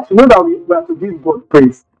threat. Yes, you know that we have to give God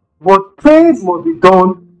praise, but praise must be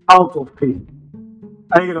done out of faith.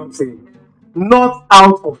 Are you get what I'm saying? Not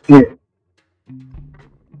out of fear,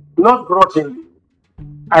 not grudgingly.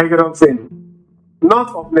 Are you get what I'm saying?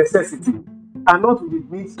 Not of necessity, and not with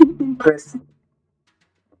the need to impress you.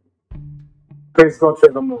 Praise God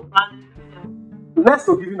forevermore. Next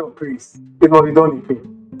to giving of praise, it must be done in faith.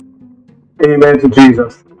 Amen to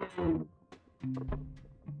Jesus.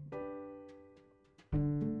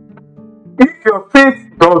 If your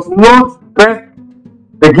faith does not back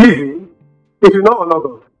the giving, it will not honor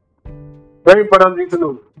God. Very important thing to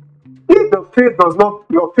know. If the faith does not,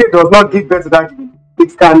 your faith does not give birth to that giving,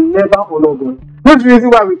 it can never honor God. This is the reason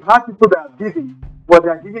why we've had people that are giving, but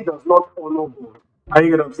their giving does not honor God. Are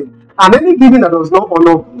you getting what I'm saying? And any giving that does not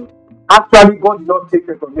honor God, actually God did not take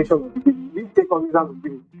recognition of the giving. He didn't take cognizance of the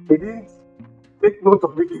giving. He didn't take note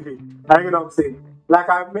of the giving. Are you getting what I'm saying? Like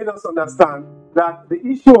I made us understand that the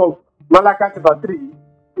issue of Malachi chapter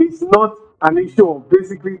 3 is not an issue of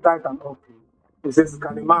basically tithe and offering. It says,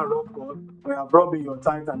 can a man rob God? We have brought me your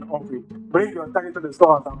tithe and offering. Bring your tithe into the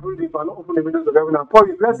storehouse and put it in and open the windows of heaven and pour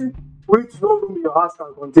your blessing, which no room in your house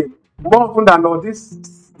can contain. More often than not, this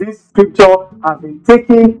scripture has been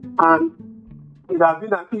taken and it has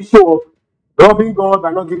been an issue of robbing God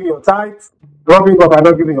by not giving your tithe, robbing God by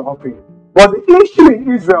not giving your offering. But the issue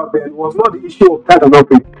in Israel then was not the issue of tithe and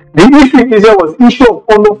offering. The issue in Israel was the issue of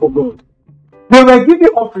honor for God. They were giving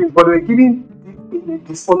offerings, but they were giving in a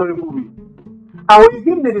dishonorable way. And when you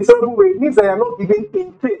give in a dishonorable way, it means that you are not giving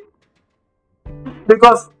in faith.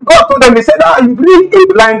 Because God told them, He said, you bring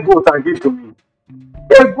a blind goat and give to me.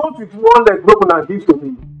 A goat with one leg broken and give to me.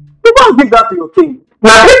 You must give that to your king.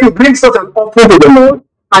 Now, if you bring such an offering to the Lord,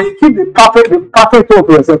 and you keep the perfect one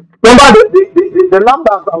for yourself. Remember, the lamb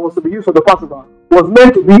that was to be used for the Passover was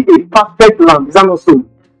meant to be a perfect lamb. Is that not so?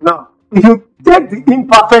 Now, if you take the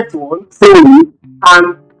imperfect one, say,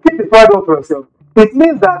 and keep the perfect one for yourself, it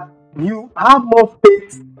means that you have more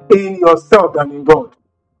faith in yourself than in God.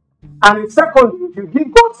 And secondly, if you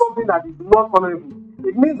give God something that is not honorable,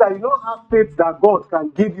 it means that you don't have faith that God can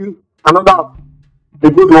give you another, the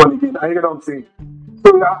good one again. I get what I'm saying.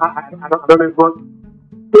 So I don't know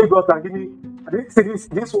if God can give me.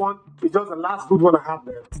 This one is just the last good one I have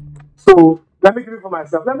left. So let me give it for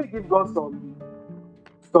myself. Let me give God some,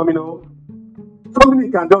 something He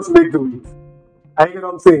can just make do with. I get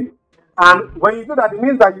what I'm saying. And when you do that, it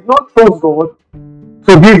means that you don't trust God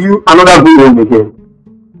to give you another good one again.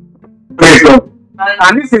 Praise God.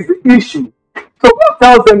 And this is the issue. So God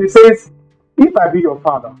tells them, He says, if I be your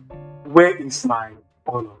father, where is my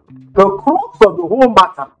honor? The crux of the whole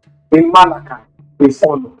matter in Malachi is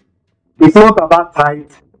honor. It's not about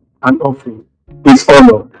tithe and offering. It's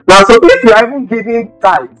honor. Now, so if you are even giving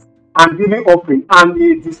tithe and giving offering and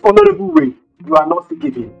in a dishonorable way, you are not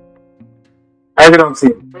giving. I get what I'm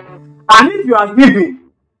saying? And if you are giving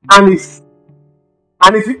and if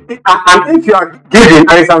you are giving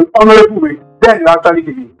and it's an honorable way, then you are actually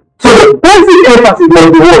giving. So the basic emphasis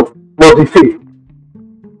on the word must be faith.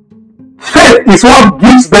 Faith is what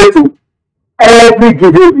gives birth to every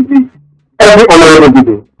giving we give, every honorable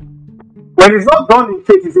giving. When it's not done in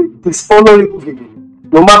faith, it's a dishonorable giving,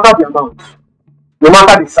 no matter the amount, no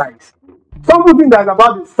matter the size. Some people think that it's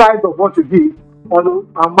about the size of what you give, or the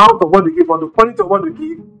amount of what you give, or the quality of what you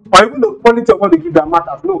give, or even the quality of what you give that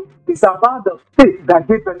matters. No, it's about the faith that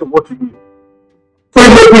gives birth to what you give. So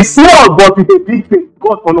it may be small, but with a big faith,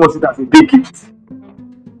 God honors it as a big gift.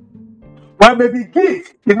 But it may be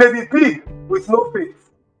gift, it may be big with no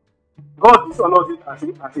faith. God dishonors it as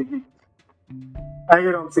a gift. I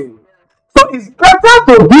hear what I'm saying? So it's better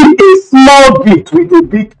to give a small gift with a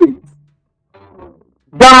big faith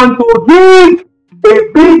than to give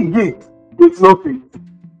a big gift with no faith.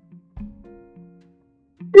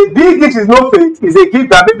 A big gift is no faith is a gift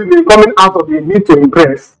that maybe will be coming out of a need to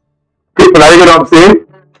impress people. Are you know what I'm saying?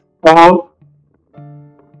 Or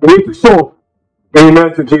you need to show.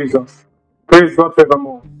 Amen to Jesus. Praise God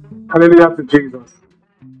forevermore. Hallelujah to Jesus.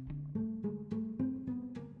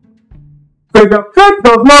 So if the faith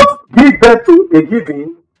does not give birth to a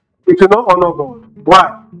giving, it will not honor God.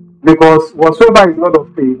 Why? Because whatsoever is not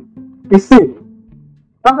of faith is sin.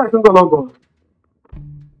 That's why it will not honor God.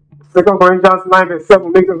 2 Corinthians 9 verse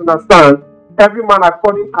 7 makes us understand, every man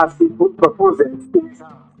according as he proposes in his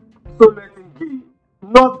heart, so let him give,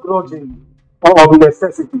 not grudgingly or of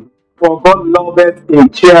necessity, for God loveth a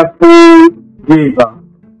cheerful giver.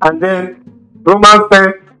 And then Romans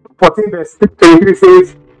 10, 14 verse 23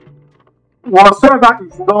 says, Whatsoever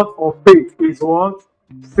is not of faith is what?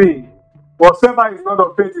 Sin. Whatsoever is not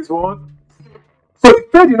of faith is what? So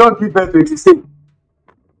if faith did not give birth to it, is sin.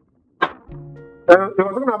 They were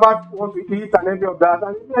talking about what we eat and any of that.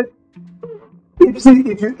 And if you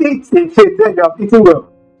eat in faith, then you have eaten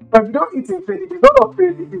well. But if you don't eat in faith, if it's not of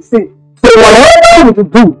faith, it is sin. So whatever you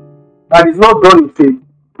do that is not done in faith,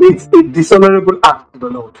 it's a dishonorable act to the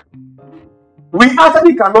Lord. We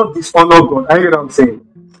actually cannot dishonor God. Are you getting what I'm saying?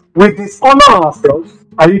 We dishonor ourselves.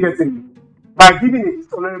 Are you getting me? By giving a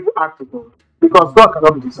dishonorable act to God. Because God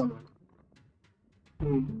cannot be dishonored.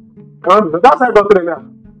 That's why God told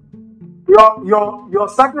them, your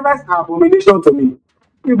sacrifice are abomination to me.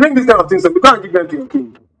 You bring this kind of things, so you can't give them to your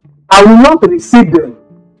king. I will not receive them.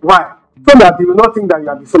 Why? So that you will not think that you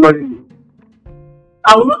are dishonoring me.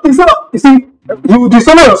 I will not, instead of, you see, you will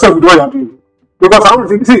dishonor yourself with what you are doing. Because I won't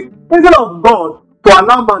receive. See, instead of God to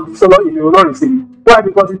allow man dishonor him, you will not receive it. Why?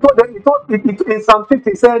 Because he told them, in Psalm 50,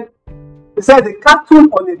 he said, the cattle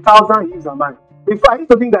on 1,000 hills are mine. Before I used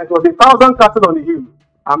to think that it was 1,000 cattle on the hill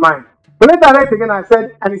are mine. But later I read again,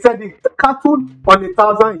 he said, the cattle on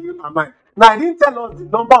 1,000 hills are mine. Now, I didn't tell us the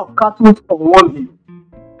number of cattle on one hill.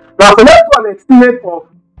 Now, so let's do an estimate of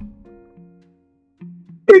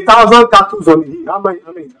 1,000 cattle on the hill. How many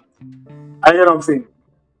is that? I hear what I'm saying.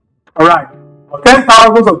 All right.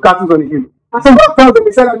 10,000 of cattle on the hill. And so God tells them,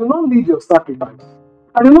 he said, I do not need your sacrifice.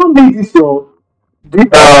 I do not need this your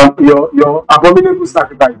abominable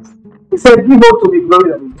sacrifice. He said, give unto me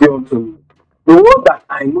glory that is due unto me. The one that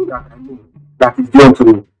I know that is due unto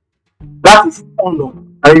me. That is honor.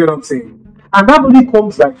 Are you get what I'm saying? And that only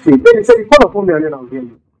comes by faith. Then he said, you call upon me and then I'll hear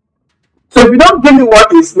you. So if you don't give him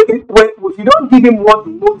if you don't give him what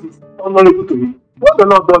he knows is honorable to him, what the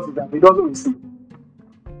Lord does is that he doesn't receive.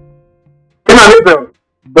 In Abel,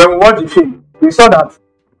 when we watched the film, we saw that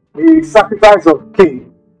the sacrifice of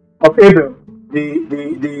Abel,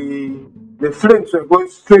 the flames were going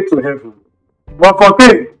straight to heaven. But for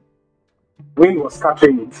Cain, wind was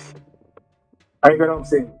catching it. Are you get what I'm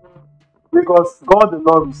saying? Because God did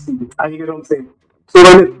not receive it. Are you get what I'm saying?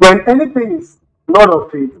 So when anything is not of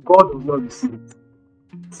faith, God does not receive it.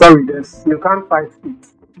 Sorry, you can't fight it.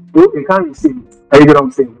 You can't receive it. Are you get what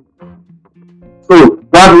I'm saying? So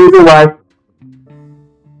that's the reason why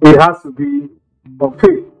it has to be of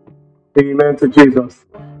faith. Amen to Jesus.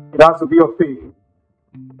 It has to be of faith.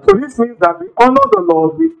 So this means that we honor the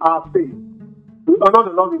Lord with our faith. We honor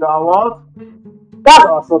the Lord with our what? That's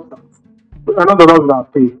our substance. We honor the Lord with our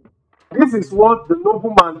faith. This is what the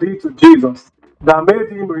nobleman did to Jesus that made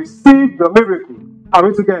him receive the miracle. Are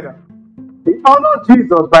we together? He honored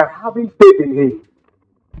Jesus by having faith in him.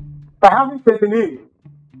 By having faith in him.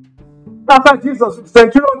 After Jesus, the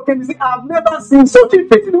centurion came and said, I've never seen such a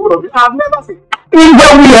faith in the world of God. I've never seen. When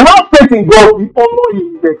we have faith in God, we honor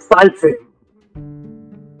him, we excite him.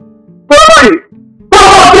 Sorry!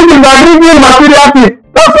 What things are giving material things?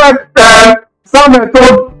 That's why Samuel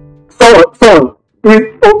told Saul, his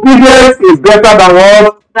obedience is better than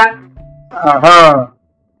what?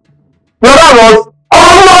 The other was,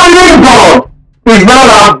 honoring God is better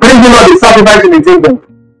than bringing up the sacrifice in the temple.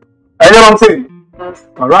 You know what I'm saying?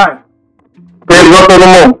 Alright. Praise God for the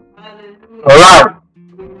more. Alright.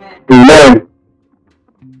 Amen.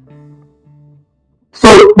 So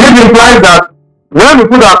this implies that when we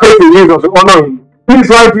put our faith in Jesus, we honor him. This is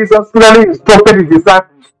why Jesus clearly instructed his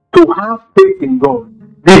disciples to have faith in God.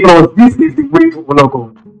 Because this is the way to honor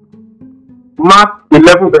God. Mark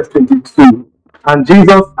 11 verse 22. And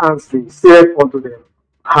Jesus answering said unto them,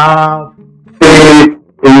 have faith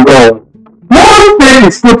in God. Once faith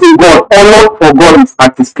is put in God, honor for God is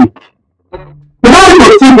at his peak. The moment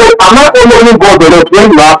you see God, am I honoring God or not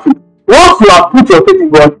when you have faith? Once you have put your faith in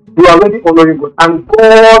God, you are already honoring God. And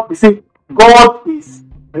God, you see, God is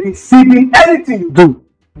receiving anything you do.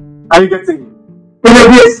 Are you getting it? It may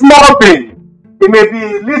be a small thing. It may be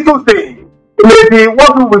a little thing. It may be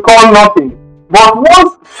what we call nothing. But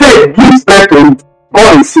once faith gives birth to it,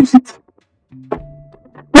 God receives it. You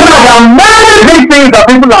know, there are many big things that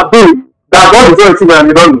people are doing that God is not receiving and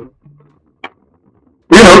they don't know.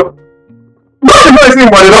 You know, God is not receiving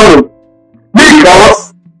but they don't know. Because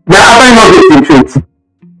they are actually not getting faith.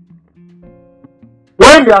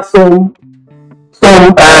 When there are some people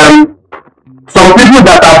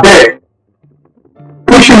that are there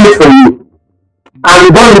pushing it for you, and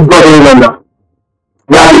you don't need God any longer.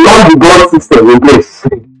 You have become the God system in place.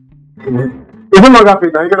 It's no longer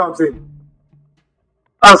faith, you get what I'm saying?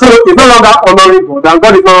 And so it's no longer honoring God, and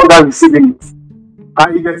God is no longer receiving it.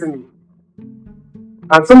 Are you getting it?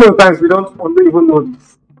 And so many times we don't even know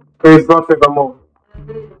this. Praise God forevermore.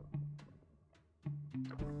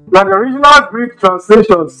 Now the original Greek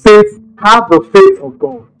translation says have the faith of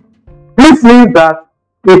God. This means that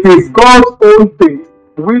it is God's own faith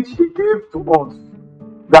which He gave to us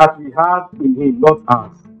that we have in Him, not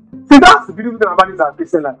ours. See, that's the beautiful thing about this our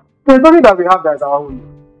Christian life. There's nothing that we have that is our own,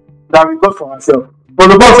 that we got for ourselves. But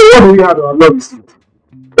the Bible says, what do we have that we have not received?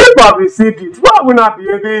 If we have received it, why are we not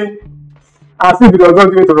behaving as if it was not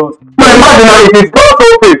given to us? So imagine that it is God's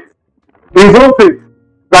own faith, His own faith,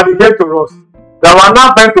 that He gave to us, that we are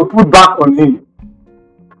not trying to put back on Him.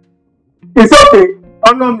 It's okay,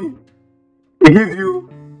 honor me. He gives you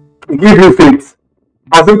faith.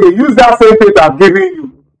 As okay, use that same faith I've given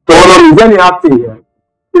you to honor me. Is there any hard thing here?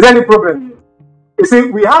 Is there any problem here? You see,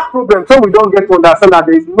 we have problems, so we don't get to understand that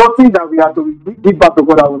there is nothing that we have to give back to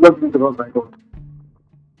God that was not given to us by God.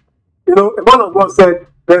 You know, a man of God said,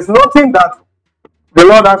 there's nothing that the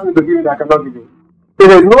Lord asked me to give you that I cannot give you. So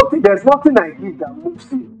there's nothing I give that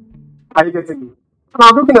moves you. Are you getting me? And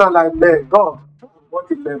I'm looking at like, man, God,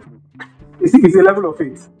 what is level? You see, it's a level of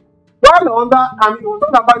faith. While under, and it was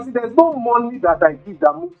not about, see, there's no money that I give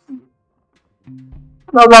that moves you. And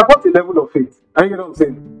I was like, what's the level of faith? Are you getting what I'm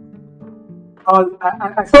saying?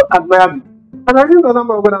 I so admire it. And I didn't know that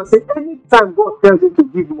man when I say, anytime God tells you to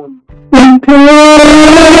give money, it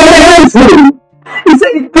pains him. He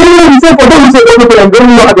said, it pains him. He said, for those who say, I don't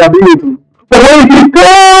know how they are doing it. But when it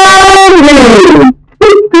pains him,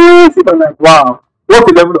 it pains him. I'm like, wow, what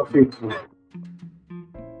a level of faith.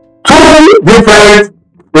 Two different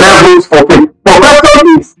levels of faith. But question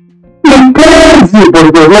is, it pains you, but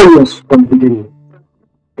it was not yours from the beginning.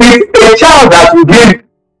 It's a child that you give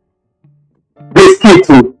this kid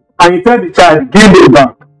to, and you tell the child, give it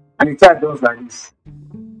back, and the child does like this.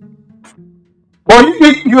 But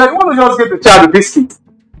you want to just give the child the biscuit.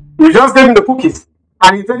 You just give him the cookies,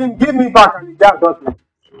 and you tell him, give me back, and the child does like,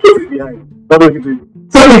 keep it behind. That's what you do.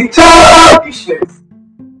 So it's childishness.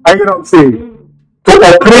 Are you know what I'm saying? To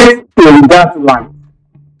operate in that light.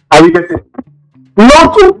 Are you getting it?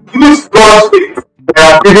 Not to use God's faith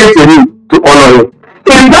that given to you to honor Him.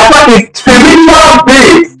 In that way, it's spiritual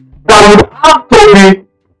base that would have to be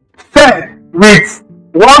fed with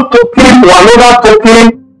one token or another token,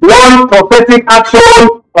 one prophetic action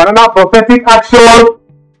or another prophetic action.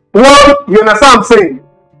 You understand what I'm saying?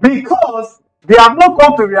 Because they have not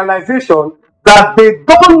come to realization that they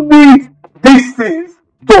don't need these things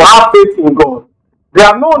to have faith in God. They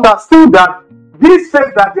have not understood that this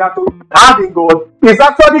faith that they are to have in God is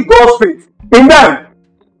actually God's faith in them.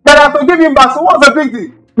 They have to give Him back. So what's the big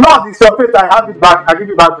deal? Lord, it's your faith, I have it back, I give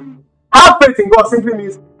it back to you. Have faith in God simply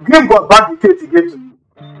means give God back the faith He gave to you.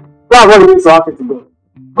 That's what it means to have faith in God.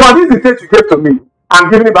 God, this is the faith you gave to me. I'm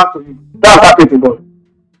giving it back to you. That's have faith in God.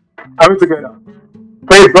 Are we together?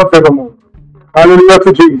 Praise God forevermore. Hallelujah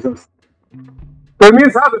to Jesus. So it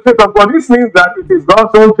means have the faith of God. This means that it is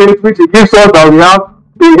God's own faith which He gives us that we have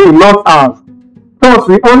in Him, not ours. Thus,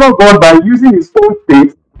 we honor God by using His own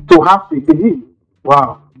faith to have faith in Him.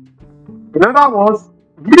 Wow. In other words,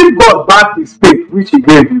 give God back His faith which He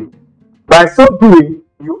gave you. By so doing,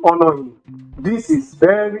 you honor Him. This is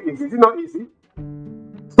very easy. Is it not easy?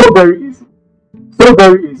 So very easy. So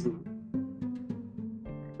very easy.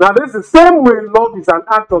 Now, this is the same way love is an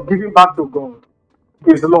act of giving back to God.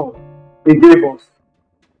 Is love. He gave us.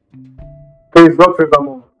 Praise God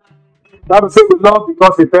forevermore. That will say we love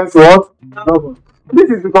because He tends to what? Love us. This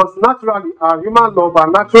is because naturally, our human love, our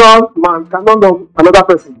natural man cannot love another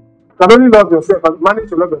person. You can only love yourself and manage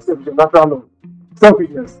to love yourself with your natural love.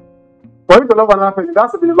 Selfishness. For you to love another person,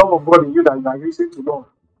 that's to be the love of God in you that you are using to love.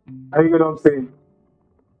 Are you getting what I'm saying?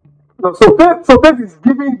 No, so faith is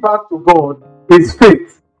giving back to God His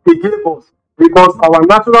faith He gave us because our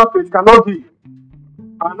natural faith cannot give.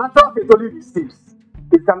 Our natural faith only receives.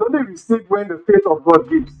 It can only receive when the faith of God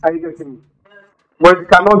gives. Are you getting me? When it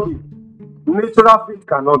cannot give. Natural faith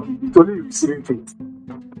cannot give. It's only receiving faith.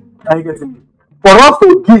 Are you getting me? For us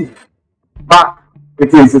to give back,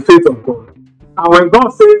 it is the faith of God. And when God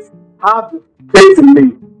says, have faith in me,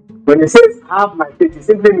 when He says, have my faith, it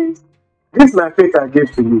simply means, this is my faith I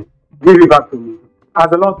gave to you. Give it back to me. As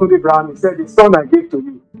the Lord told Abraham, He said, the son I gave to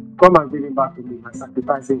you, come and give it back to me by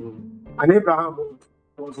sacrificing him. And Abraham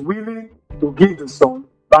was willing to give the son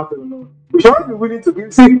back to the Lord. We should always be willing to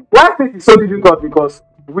give. See, why faith is so difficult? Because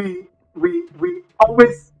we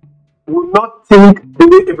always will not think the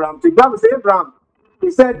way Abraham thinks. Bible says Abraham,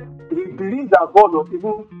 he said he believed that God was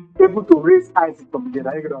even able to raise Isaac from the dead.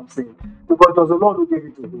 I get what I'm saying? Because it was the Lord who gave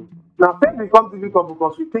it to him. Now faith becomes difficult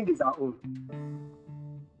because we think it's our own.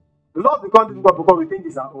 Love becomes difficult because we think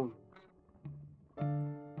it's our own.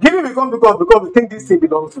 Giving becomes difficult because we think this thing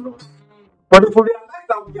belongs to us. But if we realize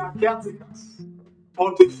that we are caretakers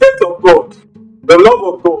of the faith of God, the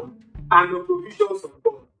love of God, and the provisions of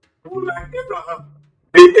God, people like Abraham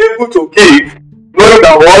be able to give, knowing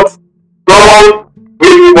that what? God will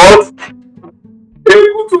be what?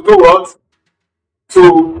 Able to do what?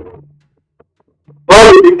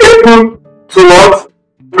 God will be able to what?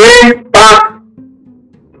 Bring back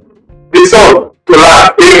the son to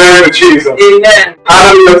life. Amen to Jesus. Amen.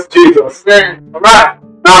 Hallelujah to Jesus. Amen. Alright.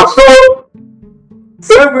 Now, so,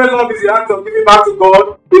 same way love is the act of giving back to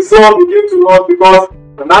God, the soul will give to God because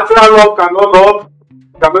the natural love cannot love.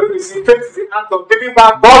 Can only receive. Faith is the act of giving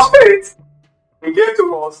back God's faith He gave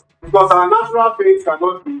to us because our natural faith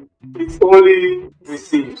cannot be. It only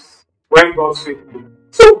receives when God's faith gives.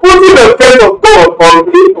 So putting the faith of God on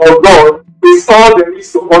Him or God is all there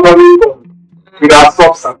is to honoring God with our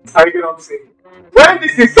substance. Are you get what I'm saying? When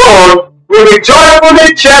this is done, we will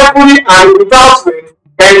joyfully, cheerfully, and without sweat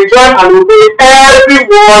enjoy and obey every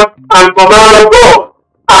word and command of God,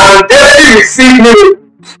 and daily receive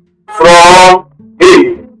Him from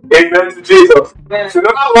Him. Amen to Jesus. So in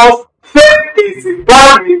other words, faith is the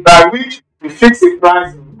boundary by which we fix a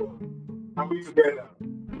price on God, and we together.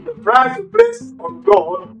 The price we place on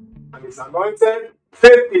God and His anointed.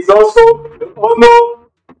 Faith is also the honor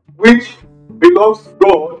which belongs to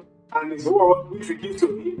God and His word which we give to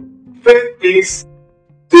Him. Faith is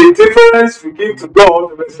the difference we give to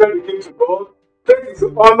God, the respect we give to God. Faith is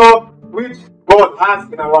the honor which God has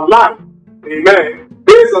in our life. Amen.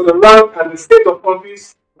 Based on the rank and the state of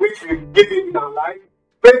office which we give Him in our life.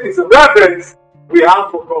 Faith is the reverence we have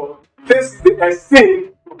for God. Faith is the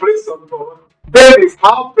esteem we place on God. Faith is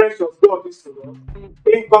how precious God is to us.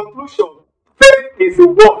 In conclusion, faith is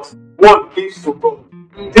what one gives to God.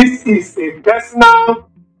 This is a personal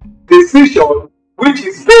decision which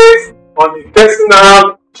is based on a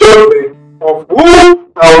personal judgment of who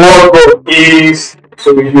and what God is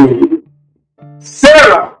to you.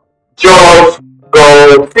 Sarah judged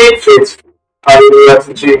God faithful. Hallelujah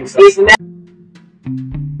to Jesus.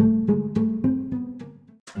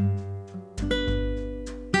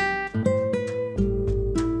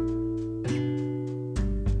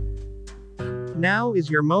 Now is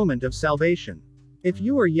your moment of salvation. If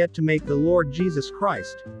you are yet to make the Lord Jesus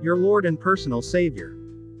Christ your Lord and personal Savior,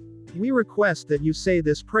 we request that you say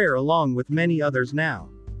this prayer along with many others now.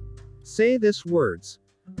 Say these words: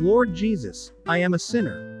 Lord Jesus, I am a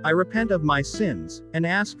sinner. I repent of my sins, and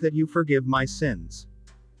ask that you forgive my sins.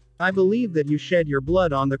 I believe that you shed your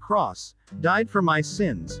blood on the cross, died for my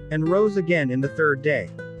sins, and rose again in the third day.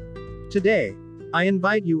 Today, I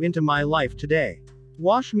invite you into my life today.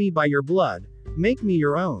 Wash me by your blood, make me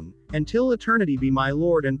your own, until eternity be my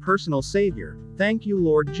Lord and personal Savior. Thank you,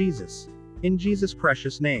 Lord Jesus. In Jesus'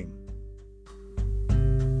 precious name.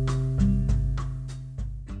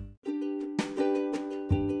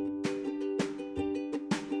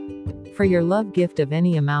 For your love gift of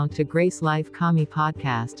any amount to Grace Life Kami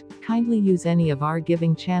Podcast, kindly use any of our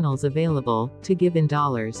giving channels available to give in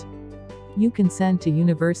dollars. You can send to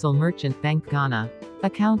Universal Merchant Bank Ghana.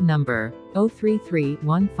 Account number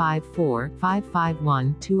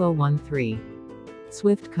 033-154-551-2013.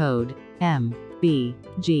 Swift code MBGHGHAC.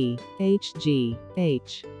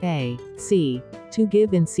 To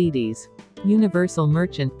give in cedis. Universal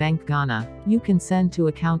Merchant Bank Ghana. You can send to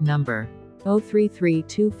account number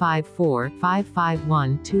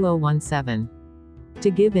 033-254-551-2017. To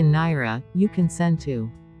give in Naira, you can send to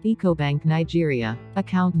Ecobank Nigeria.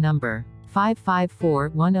 Account number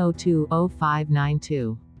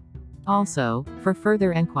 554-102-0592. Also, for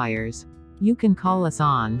further enquiries, you can call us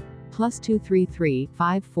on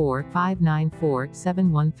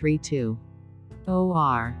 +233-54-594-7132.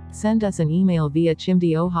 or send us an email via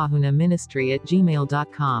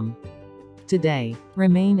chimdiohahunaministry@gmail.com. Today,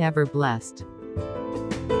 remain ever blessed.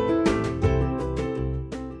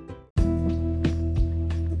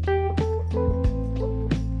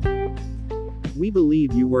 We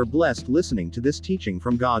believe you were blessed listening to this teaching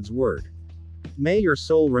from God's Word. May your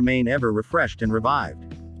soul remain ever refreshed and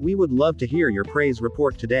revived. We would love to hear your praise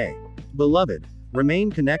report today. Beloved, remain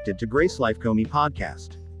connected to Grace Life Kami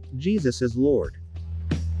Podcast. Jesus is Lord.